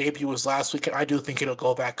Jones' debut was last week, and I do think it'll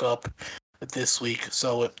go back up this week,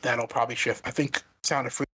 so that'll probably shift. I think Sound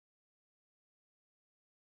of Freedom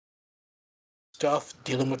stuff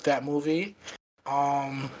dealing with that movie.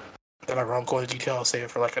 That I won't go into detail. I'll save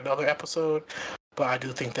it for like another episode, but I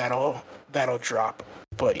do think that'll drop.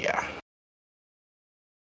 But yeah.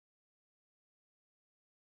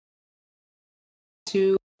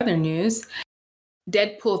 To other news,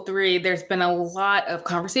 Deadpool 3, there's been a lot of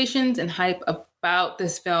conversations and hype about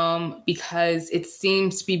this film because it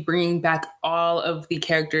seems to be bringing back all of the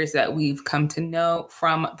characters that we've come to know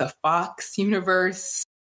from the Fox universe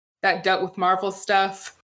that dealt with Marvel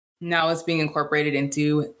stuff. Now it's being incorporated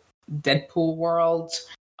into Deadpool world.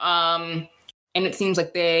 And it seems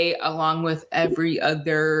like they, along with every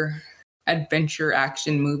other adventure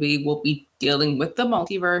action movie, will be dealing with the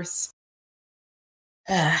multiverse.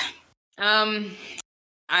 I'll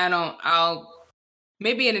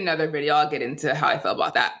maybe in another video I'll get into how I feel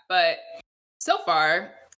about that. But so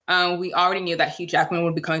far, we already knew that Hugh Jackman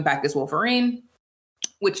would be coming back as Wolverine,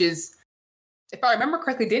 which is, if I remember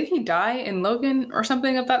correctly, didn't he die in Logan or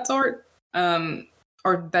something of that sort?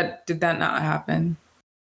 Or did that not happen?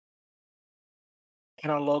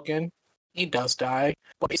 And on Logan, he does die.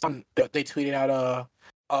 But based on they tweeted out a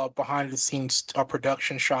behind the scenes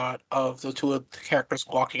production shot of the two of the characters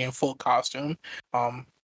walking in full costume.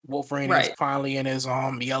 Wolverine is finally in his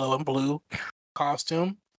yellow and blue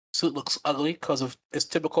costume. Suit looks ugly because of its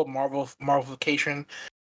typical Marvelification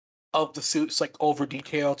of the suits, like over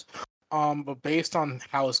detailed. But based on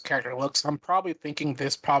how his character looks, I'm probably thinking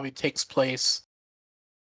this probably takes place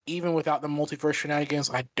even without the multiverse shenanigans.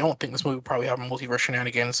 I don't think this movie will probably have multiverse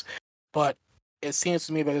shenanigans, but it seems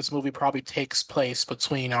to me that this movie probably takes place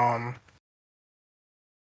between the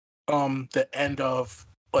end of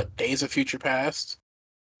Days of Future Past,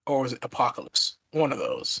 or was it Apocalypse? One of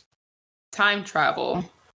those. Time travel.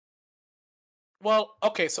 Well,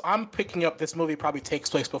 okay, so I'm picking up this movie probably takes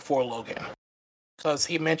place before Logan, because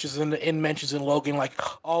he mentions in Logan like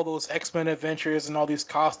all those X-Men adventures and all these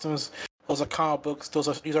costumes. Those are comic books. These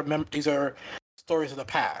are stories of the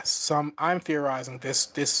past. So I'm theorizing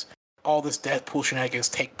all this Deadpool shenanigans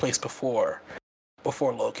take place before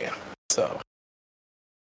Logan. So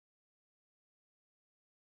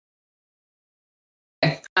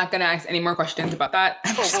I'm not gonna ask any more questions about that.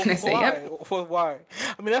 I'm just gonna say yep. Well, why?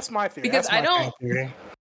 I mean, that's my theory. Because I don't.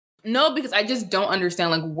 No, because I just don't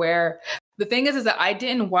understand like where the thing is that I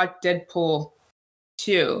didn't watch Deadpool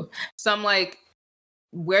 2, so I'm like,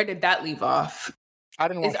 where did that leave off? I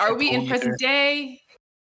didn't watch Are we in present day,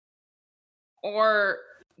 or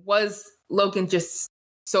was Logan just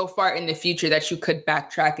so far in the future that you could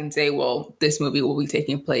backtrack and say, well, this movie will be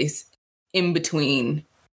taking place in between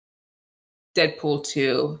Deadpool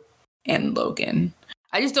 2 and Logan?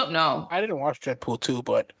 I just don't know. I didn't watch Deadpool 2,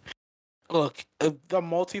 but look, the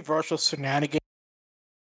multiversal shenanigans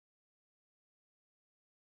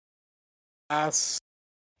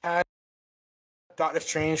had Doctor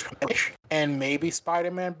Strange and maybe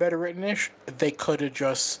Spider-Man better written-ish. They could have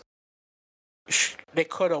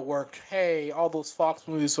worked, hey, all those Fox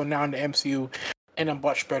movies are now in the MCU in a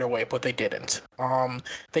much better way, but they didn't.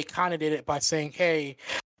 They kind of did it by saying, hey,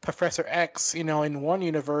 Professor X, in one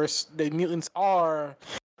universe, the mutants are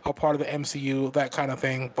a part of the MCU, that kind of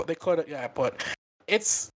thing. But they could have, yeah, but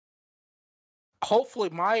it's hopefully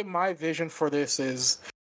my vision for this is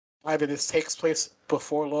either this takes place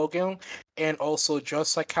before Logan, and also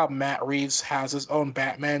just like how Matt Reeves has his own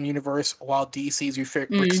Batman universe while DC's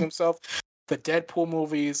refixing himself, the Deadpool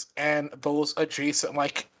movies and those adjacent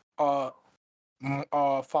like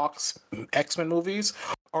Fox X-Men movies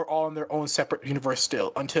are all in their own separate universe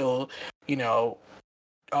still until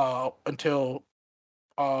until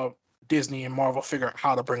Disney and Marvel figure out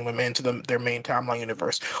how to bring them into their main timeline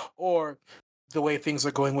universe, or the way things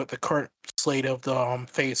are going with the current slate of the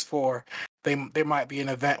Phase 4, there might be an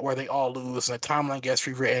event where they all lose and the timeline gets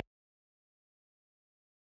rewritten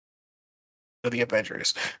to the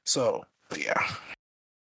Avengers. So yeah.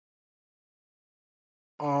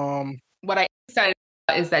 What I'm excited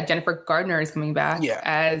about is that Jennifer Gardner is coming back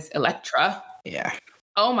as Elektra. Yeah.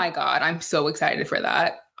 Oh my God, I'm so excited for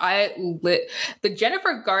that. The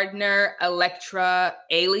Jennifer Gardner Elektra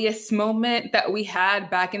Alias moment that we had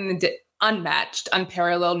back in the day, unmatched,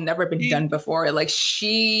 unparalleled, never been done before. Like,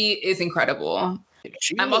 she is incredible.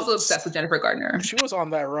 I'm also obsessed with Jennifer Gardner. She was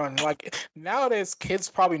on that run. Like, nowadays, kids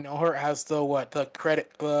probably know her as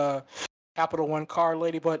the Capital One car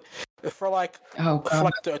lady, but for like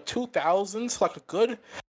the 2000s, like a good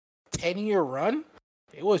 10-year run,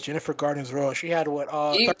 it was Jennifer Gardner's role. She had she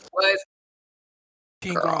was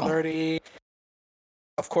Teen Girl 30,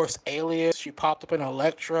 of course, Alias. She popped up in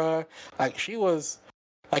Elektra. Like, she was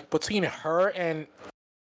like, between her and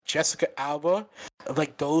Jessica Alba,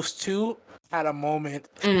 like, those two had a moment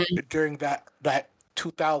during that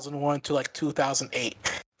 2001 to like 2008.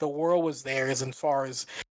 The world was theirs as far as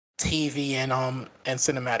TV and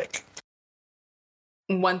cinematic.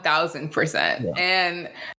 1000%. And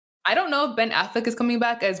I don't know if Ben Affleck is coming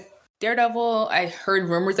back as Daredevil. I heard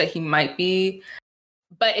rumors that he might be.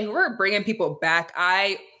 But if we're bringing people back,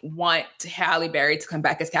 I want Halle Berry to come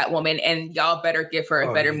back as Catwoman, and y'all better give her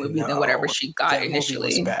a better movie than whatever she got that initially.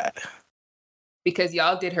 Movie was bad. Because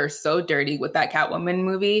y'all did her so dirty with that Catwoman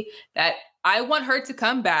movie that I want her to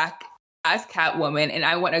come back as Catwoman, and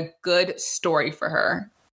I want a good story for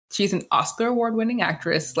her. She's an Oscar award-winning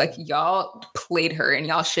actress. Like, y'all played her, and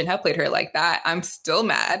y'all shouldn't have played her like that. I'm still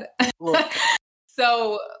mad. Look.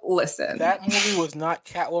 So, listen. That movie was not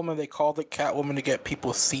Catwoman. They called it Catwoman to get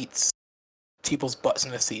people's butts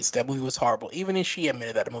in the seats. That movie was horrible. Even she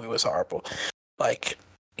admitted that the movie was horrible. Like,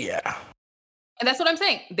 yeah. And that's what I'm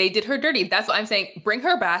saying. They did her dirty. That's what I'm saying. Bring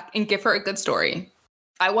her back and give her a good story.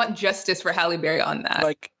 I want justice for Halle Berry on that.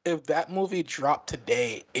 Like, if that movie dropped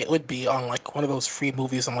today, it would be on like one of those free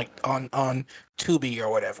movies on like on Tubi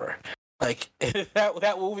or whatever. Like,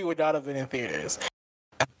 that movie would not have been in theaters.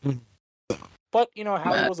 But,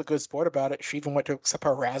 Halle was a good sport about it. She even went to accept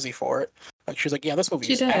her Razzie for it. Like, she was like, yeah, this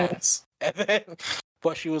movie is ass.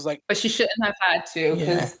 But she was like... But she shouldn't have had to,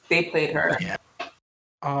 because they played her. Yeah.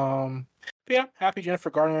 Yeah, happy Jennifer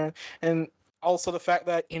Gardner. And also the fact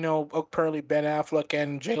that, apparently Ben Affleck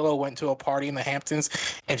and J-Lo went to a party in the Hamptons,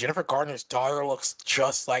 and Jennifer Gardner's daughter looks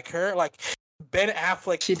just like her. Like, Ben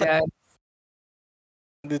Affleck... She did.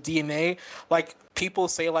 The DNA, like, people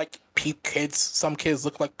say like some kids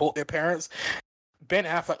look like both their parents. Ben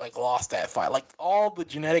Affleck like lost that fight. Like, all the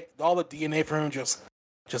DNA for him just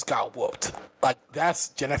got whooped. Like, that's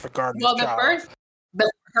Jennifer Gardner's child.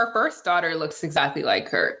 Her first daughter looks exactly like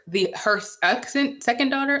her. Her second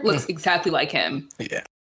daughter looks exactly like him. Yeah.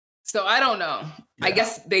 So I don't know. Yeah. I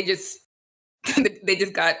guess they just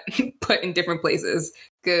got put in different places,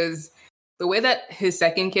 because the way that his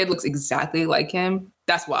second kid looks exactly like him,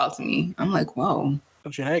 that's wild to me. I'm like, whoa.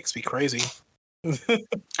 Genetics be crazy.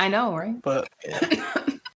 I know, right? But yeah.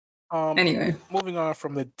 Anyway, moving on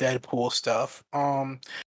from the Deadpool stuff.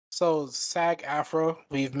 So SAG-AFTRA,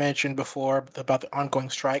 we've mentioned before about the ongoing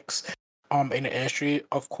strikes in the industry.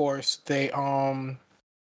 Of course, they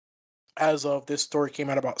as of this story came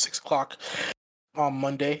out about 6:00 on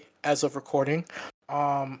Monday, as of recording.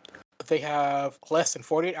 They have less than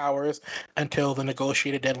 48 hours until the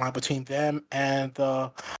negotiated deadline between them and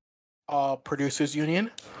the producers union,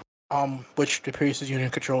 which the producers union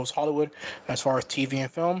controls Hollywood as far as TV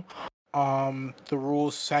and film. The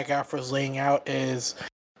rules SAG-AFTRA is laying out is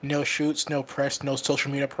no shoots, no press, no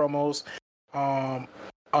social media promos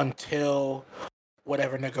until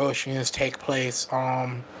whatever negotiations take place.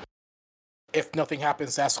 If nothing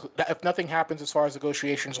happens as far as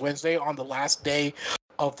negotiations Wednesday on the last day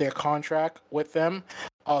of their contract with them,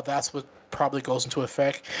 that's what probably goes into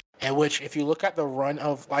effect. And which, if you look at the run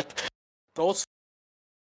of like those,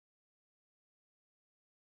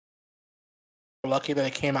 lucky that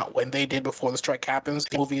it came out when they did before the strike happens.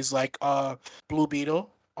 Movies like Blue Beetle,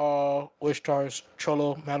 which stars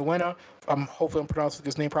Cholo Maduena. Hopefully I'm pronouncing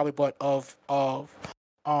his name probably, but of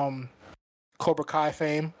Cobra Kai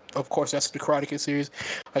fame. Of course, that's the Karate Kid series.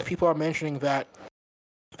 Like, people are mentioning that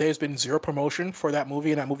there's been zero promotion for that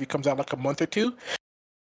movie, and that movie comes out like a month or two.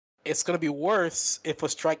 It's going to be worse if a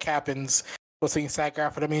strike happens between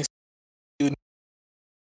SAG-AFTRA. That means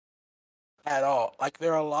at all. Like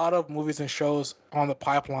there are a lot of movies and shows on the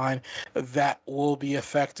pipeline that will be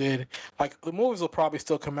affected. Like the movies will probably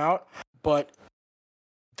still come out, but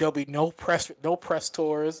there'll be no press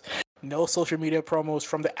tours, no social media promos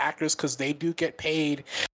from the actors because they do get paid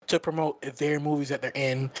to promote their movies that they're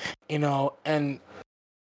in, and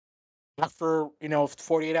after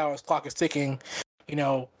 48 hours clock is ticking, you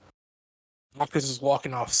know actors is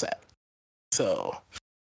walking off set. So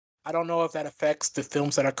I don't know if that affects the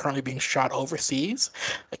films that are currently being shot overseas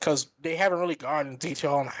because they haven't really gone in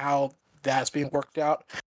detail on how that's being worked out.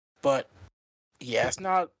 But yeah, it's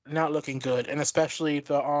not looking good, and especially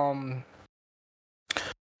the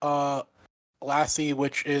Lassie,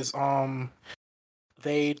 which is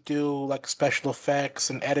they do like special effects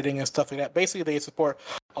and editing and stuff like that. Basically, they support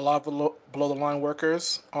a lot of below the line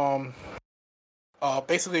workers.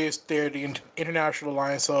 Basically, they're the International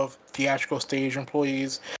Alliance of Theatrical Stage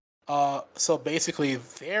Employees. So basically,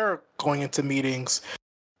 they're going into meetings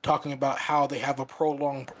talking about how they have a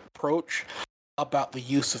prolonged approach about the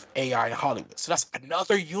use of AI in Hollywood. So that's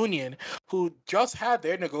another union who just had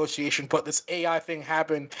their negotiation, but this AI thing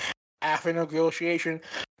happened after negotiation,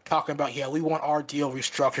 talking about, yeah, we want our deal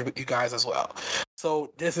restructured with you guys as well.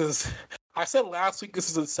 So this is, I said last week, this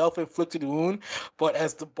is a self-inflicted wound, but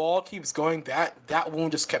as the ball keeps going, that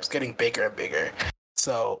wound just keeps getting bigger and bigger.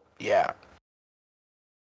 So yeah.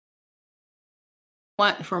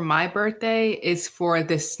 Want for my birthday is for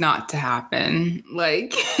this not to happen.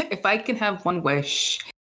 Like, if I can have one wish,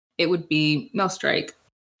 it would be no strike.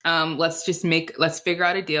 Let's figure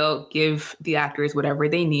out a deal, give the actors whatever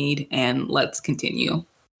they need, and let's continue.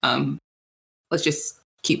 Let's just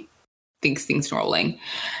keep things rolling.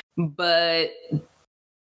 But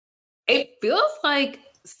it feels like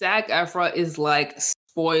SAG-AFTRA is like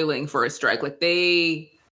spoiling for a strike. Like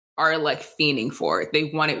they are like fiending for it. They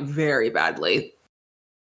want it very badly.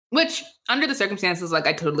 Which, under the circumstances, like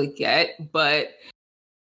I totally get, but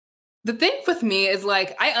the thing with me is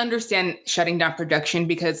like I understand shutting down production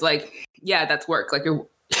because, like, yeah, that's work. Like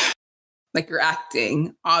you're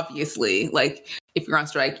acting, obviously. Like if you're on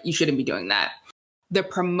strike, you shouldn't be doing that. The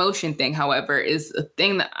promotion thing, however, is a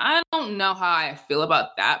thing that I don't know how I feel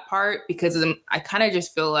about that part because I kind of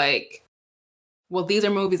just feel like, well, these are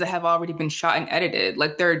movies that have already been shot and edited.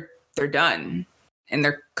 Like they're done. And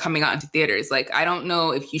they're coming out into theaters. Like, I don't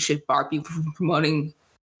know if you should bar people from promoting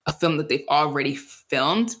a film that they've already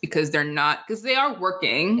filmed because they are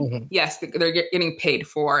working. Mm-hmm. Yes, they're getting paid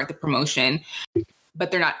for the promotion, but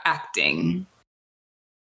they're not acting.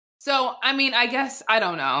 So, I mean, I guess, I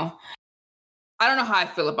don't know. I don't know how I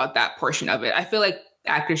feel about that portion of it. I feel like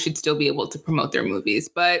actors should still be able to promote their movies,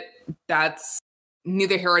 but that's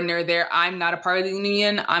neither here nor there. I'm not a part of the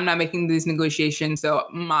union. I'm not making these negotiations. So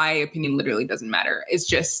my opinion literally doesn't matter. It's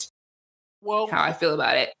just how I feel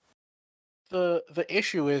about it. The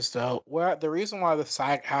issue is though, the reason why the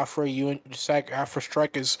SAG-AFTRA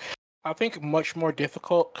strike is, I think, much more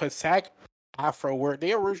difficult because SAG-AFTRA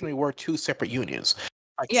they originally were two separate unions.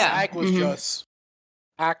 Like SAG was just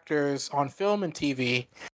actors on film and TV,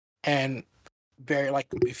 and very like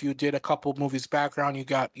if you did a couple movies background,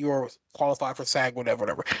 you were qualified for SAG,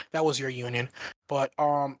 whatever. That was your union. But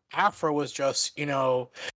AFTRA was just,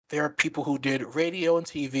 there are people who did radio and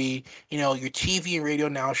TV, your TV and radio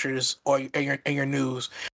announcers and your news,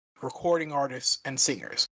 recording artists and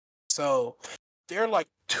singers. So they're like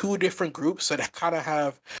two different groups that kind of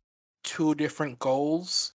have two different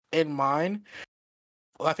goals in mind.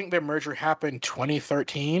 Well, I think their merger happened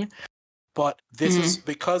 2013. But this is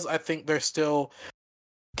because I think there's still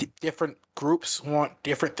different groups want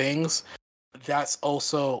different things. That's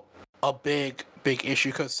also a big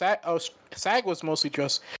issue because SAG was mostly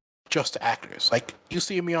just actors. Like you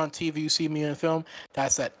see me on TV, you see me in film.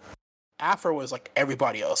 That's that. AFTRA was like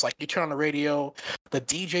everybody else. Like you turn on the radio, the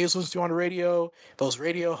DJs listen to you on the radio, those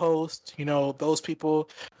radio hosts, those people,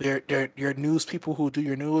 they're your news people who do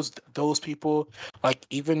your news, those people, like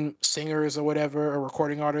even singers or whatever, or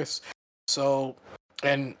recording artists. So,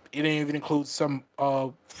 and it didn't even include some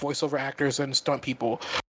voiceover actors and stunt people.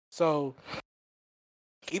 So,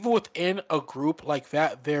 even within a group like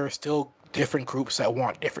that, there are still different groups that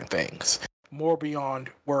want different things. More beyond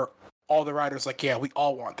where all the writers like, yeah, we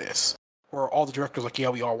all want this. Or all the directors like, yeah,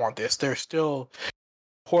 we all want this. There's still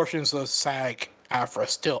portions of SAG-AFTRA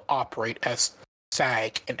still operate as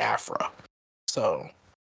SAG and AFTRA. So...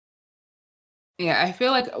 yeah, I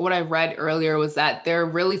feel like what I read earlier was that their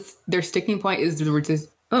sticking point is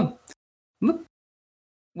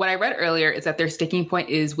what I read earlier is that their sticking point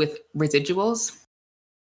is with residuals.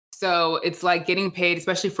 So it's like getting paid,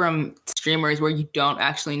 especially from streamers where you don't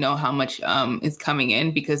actually know how much is coming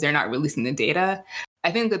in because they're not releasing the data.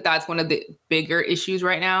 I think that that's one of the bigger issues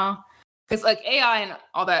right now. Because like AI and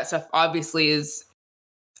all that stuff obviously is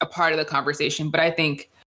a part of the conversation, but I think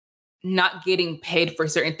not getting paid for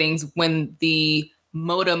certain things when the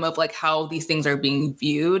modem of like how these things are being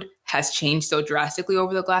viewed has changed so drastically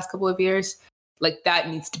over the last couple of years, like that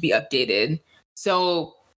needs to be updated.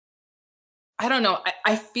 So I don't know.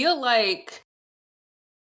 I feel like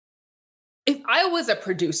if I was a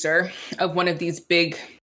producer of one of these big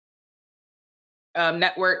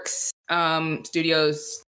networks,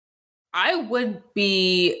 studios, I would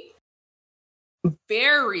be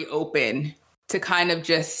very open to kind of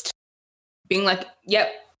just being like,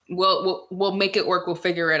 "Yep, we'll make it work. We'll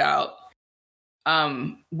figure it out.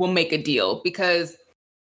 We'll make a deal." Because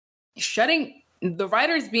shutting the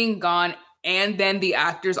writers being gone and then the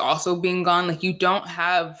actors also being gone, like you don't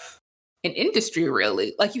have an industry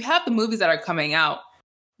really. Like you have the movies that are coming out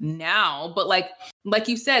now, but like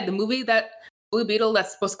you said, the movie that Blue Beetle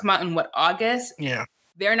that's supposed to come out in August? Yeah.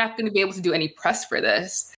 They're not going to be able to do any press for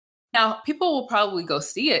this. Now, people will probably go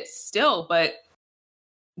see it still, but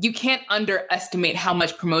you can't underestimate how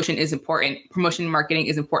much promotion is important. Promotion and marketing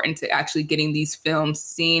is important to actually getting these films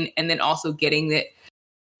seen and then also getting it,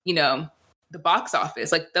 the box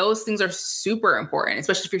office. Like those things are super important,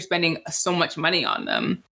 especially if you're spending so much money on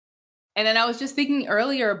them. And then I was just thinking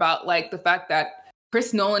earlier about like the fact that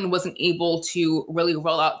Chris Nolan wasn't able to really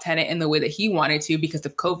roll out Tenet in the way that he wanted to because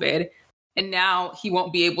of COVID. And now he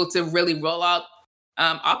won't be able to really roll out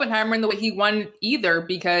Oppenheimer in the way he wanted either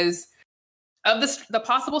because of the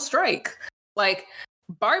possible strike. Like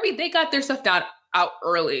Barbie, they got their stuff out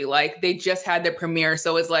early. Like they just had their premiere.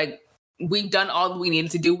 So it's like, we've done all we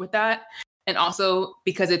needed to do with that. And also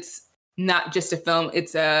because it's not just a film,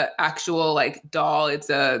 it's a actual like doll. It's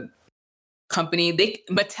a company.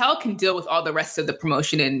 Mattel can deal with all the rest of the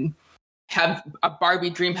promotion and have a Barbie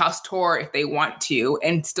Dreamhouse tour if they want to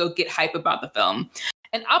and still get hype about the film.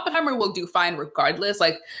 And Oppenheimer will do fine regardless.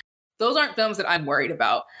 Like those aren't films that I'm worried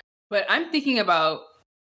about. But I'm thinking about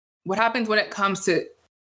what happens when it comes to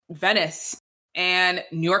Venice and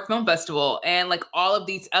New York Film Festival and like all of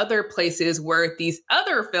these other places where these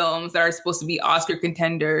other films that are supposed to be Oscar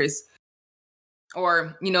contenders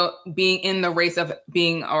or, being in the race of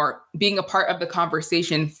being a part of the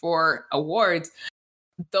conversation for awards,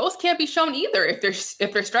 those can't be shown either if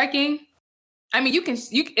they're striking. I mean,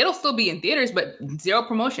 it'll still be in theaters, but zero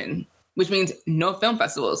promotion, which means no film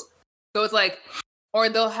festivals. So it's like, or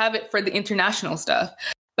they'll have it for the international stuff.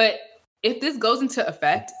 But if this goes into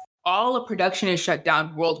effect, all of production is shut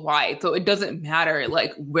down worldwide. So it doesn't matter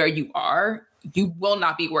like where you are, you will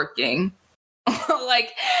not be working.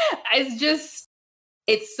 Like,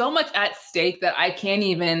 it's so much at stake that I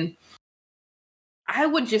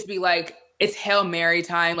would just be like, it's Hail Mary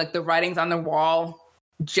time. Like the writing's on the wall,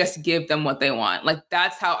 just give them what they want. Like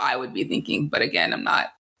that's how I would be thinking. But again,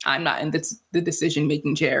 I'm not in the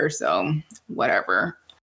decision-making chair. So whatever.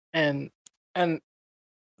 And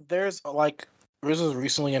there's like, this was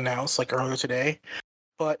recently announced like earlier today,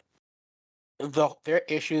 but their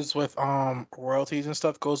issues with royalties and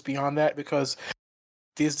stuff goes beyond that because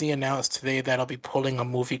Disney announced today that it'll be pulling a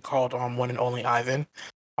movie called One and Only Ivan.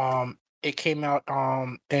 It came out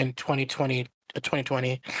in 2020,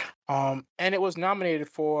 and it was nominated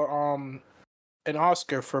for an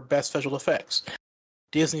Oscar for Best Visual Effects.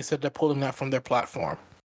 Disney said they're pulling that from their platform.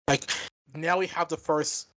 Like now we have the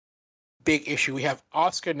first big issue. We have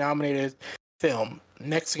Oscar-nominated film.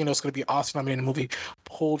 Next thing you know, it's going to be Oscar-nominated movie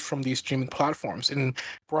pulled from these streaming platforms. And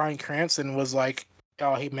Bryan Cranston was like,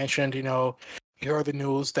 he mentioned, he heard the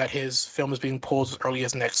news that his film is being pulled as early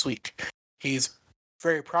as next week. He's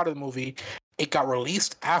very proud of the movie. It got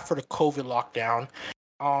released after the COVID lockdown.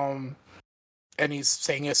 And he's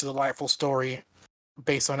saying it's a delightful story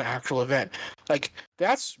based on an actual event. Like,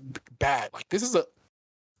 that's bad. Like,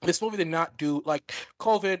 this movie did not do, like,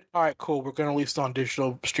 COVID, all right, cool, we're going to release it on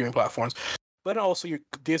digital streaming platforms. But also,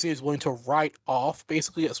 Disney is willing to write off,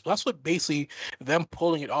 basically, that's what basically them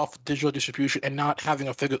pulling it off digital distribution and not having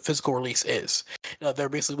a physical release is. They're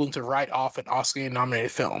basically willing to write off an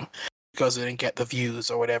Oscar-nominated film because it didn't get the views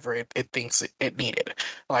or whatever it thinks it needed.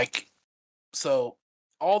 Like, so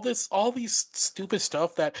all these stupid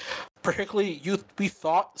stuff that particularly we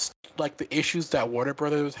thought like the issues that Warner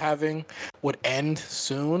Brothers was having would end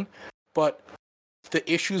soon, but the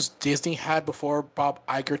issues Disney had before Bob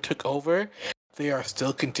Iger took over, they are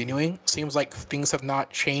still continuing. Seems like things have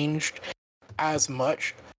not changed as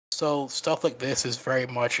much. So stuff like this is very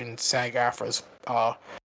much in SAG-AFTRA's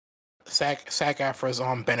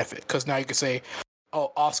benefit, because now you can say,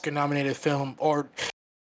 oh, Oscar-nominated film, or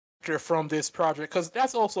from this project, because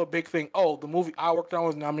that's also a big thing. Oh, the movie I worked on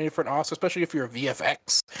was nominated for an Oscar, especially if you're a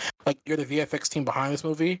VFX. Like, you're the VFX team behind this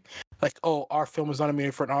movie. Like, oh, our film is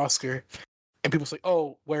nominated for an Oscar. And people say,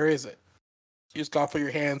 oh, where is it? You just gotta put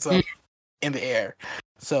your hands up in the air.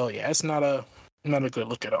 So, yeah, it's not a good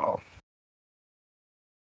look at all.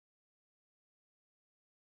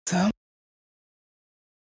 So,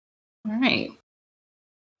 all right.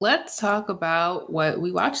 Let's talk about what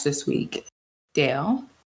we watched this week. Dale?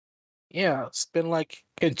 Yeah, it's been like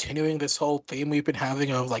continuing this whole theme we've been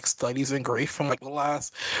having of like studies in grief from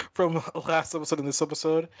last episode and this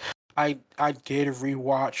episode. I did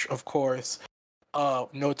rewatch, of course,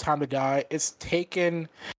 No Time to Die. It's taken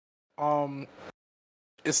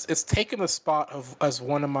it's taken the spot of as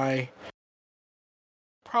probably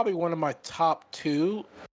one of my top 2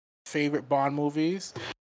 favorite Bond movies.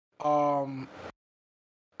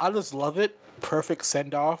 I just love it. Perfect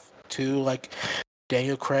send off to like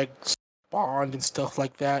Daniel Craig's Bond and stuff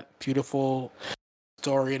like that. Beautiful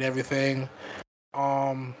story and everything.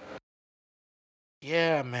 Yeah,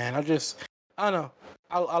 man. I don't know.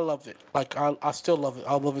 I loved it. Like I still love it.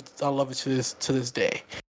 I love it to this day.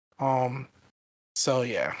 So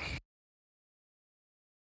yeah.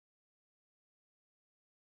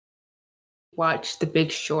 Watch The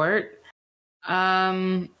Big Short.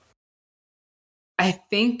 I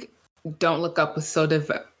think Don't Look Up was so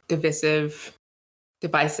divisive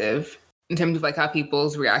in terms of like how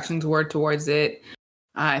people's reactions were towards it.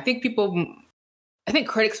 I think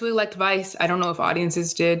critics really liked Vice. I don't know if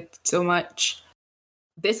audiences did so much.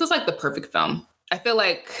 This was like the perfect film. I feel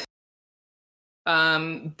like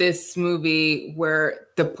this movie where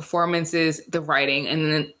the performances, the writing,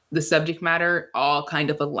 and then the subject matter all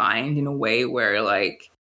kind of aligned in a way where like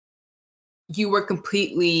you were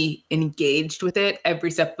completely engaged with it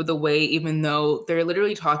every step of the way, even though they're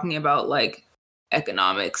literally talking about like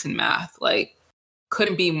economics and math. Like,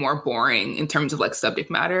 couldn't be more boring in terms of like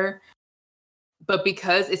subject matter. But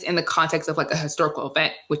because it's in the context of like a historical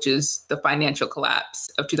event, which is the financial collapse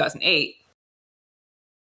of 2008,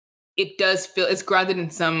 it does feel it's grounded in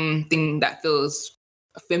something that feels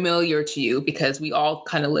familiar to you because we all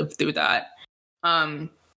kind of lived through that. And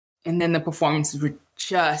then the performances and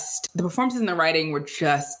the writing were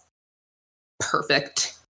just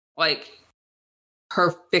perfect, like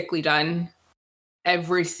perfectly done.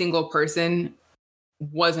 Every single person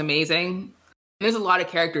was amazing. There's a lot of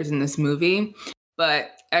characters in this movie,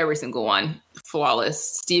 but every single one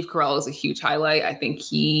flawless. Steve Carell is a huge highlight. I think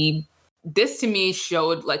this to me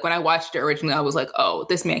showed, like when I watched it originally, I was like, oh,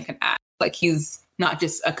 this man can act. Like, he's not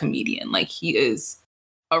just a comedian. Like, he is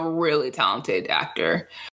a really talented actor.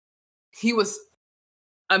 He was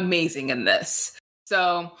amazing in this.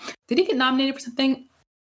 So, did he get nominated for something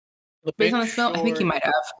based on this film? I think he might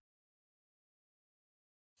have.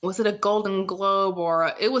 Was it a Golden Globe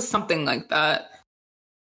or it was something like that?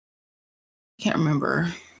 I can't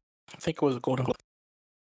remember. I think it was a Golden Globe.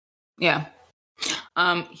 Yeah.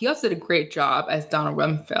 He also did a great job as Donald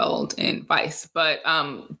Rumsfeld in Vice, but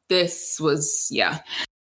this was,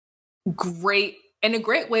 great, and a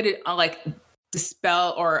great way to like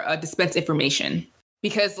dispel or dispense information,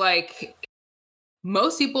 because like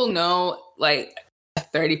most people know like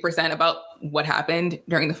 30% about what happened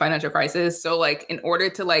during the financial crisis. So like in order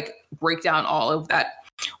to like break down all of that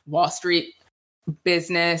Wall Street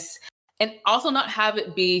business and also not have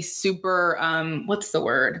it be super,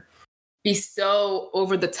 be so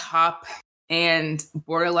over the top and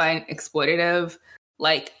borderline exploitative,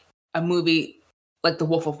 like a movie like The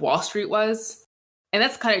Wolf of Wall Street was. And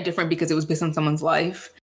that's kind of different because it was based on someone's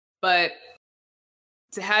life. But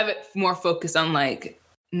to have it more focused on like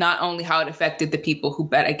not only how it affected the people who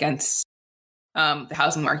bet against the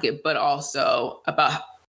housing market, but also about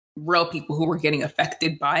real people who were getting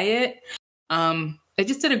affected by it. It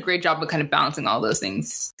just did a great job of kind of balancing all those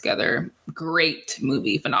things together. Great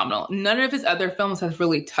movie, phenomenal. None of his other films has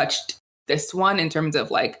really touched this one in terms of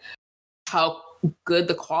like how good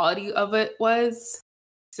the quality of it was.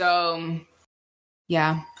 So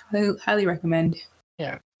yeah, highly recommend.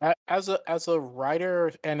 Yeah. As a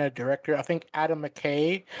writer and a director, I think Adam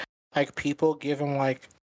McKay, like people give him like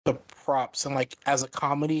the props, and like as a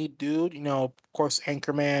comedy dude, of course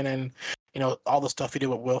Anchorman and all the stuff he did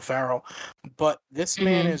with Will Ferrell. But this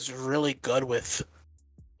man is really good with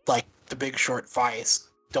like The Big Short, Vice,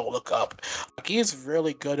 Don't Look Up. Like he's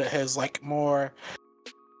really good at his like more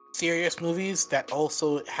serious movies that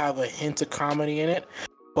also have a hint of comedy in it,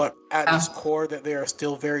 but at its core that they are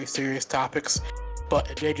still very serious topics,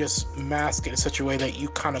 but they just mask it in such a way that you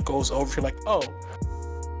kind of goes over to like, oh,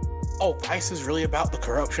 Vice is really about the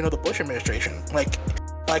corruption of the Bush administration. Like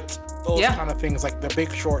like those kind of things. Like The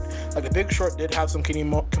Big Short. Like The Big Short did have some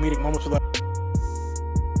comedic moments with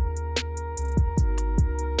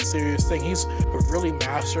serious thing. He's really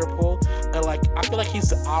masterful, and like I feel like he's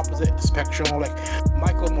the opposite spectrum. Like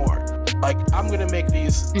Michael Moore. Like I'm gonna make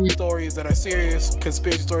these stories that are serious,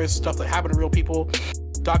 conspiracy stories, stuff that happen to real people,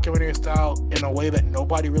 documentary style, in a way that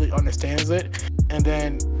nobody really understands it. And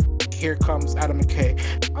then here comes Adam McKay.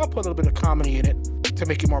 I'll put a little bit of comedy in it to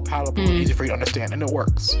make it more palatable and easy for you to understand, and it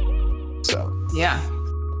works. So yeah,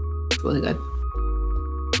 it's really good.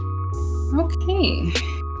 Okay,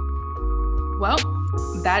 well,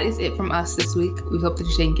 that is it from us this week. We hope that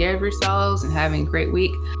you're taking care of yourselves and having a great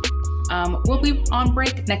week. We'll be on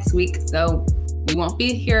break next week, so we won't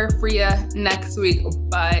be here for you next week,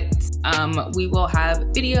 but we will have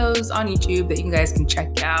videos on YouTube that you guys can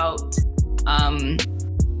check out.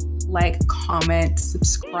 Like, comment,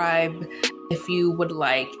 subscribe if you would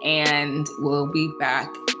like, and we'll be back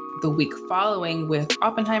the week following with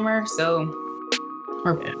Oppenheimer. So,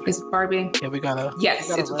 or is it Barbie? Yeah, we gotta. Yes, we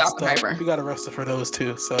gotta it's with Oppenheimer. We gotta rest up for those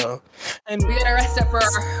two. So, and we gotta rest up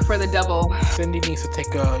for the double. Cindy needs to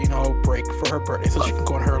take a break for her birthday so she can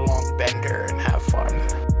go on her long bender and have fun.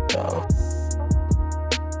 So.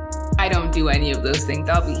 I don't do any of those things.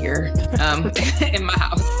 I'll be here in my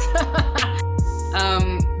house.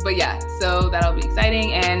 But yeah, so that'll be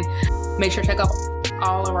exciting, and make sure to check out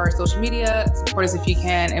all of our social media, support us if you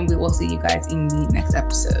can, and we will see you guys in the next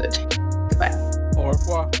episode. Goodbye. Au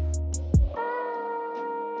revoir.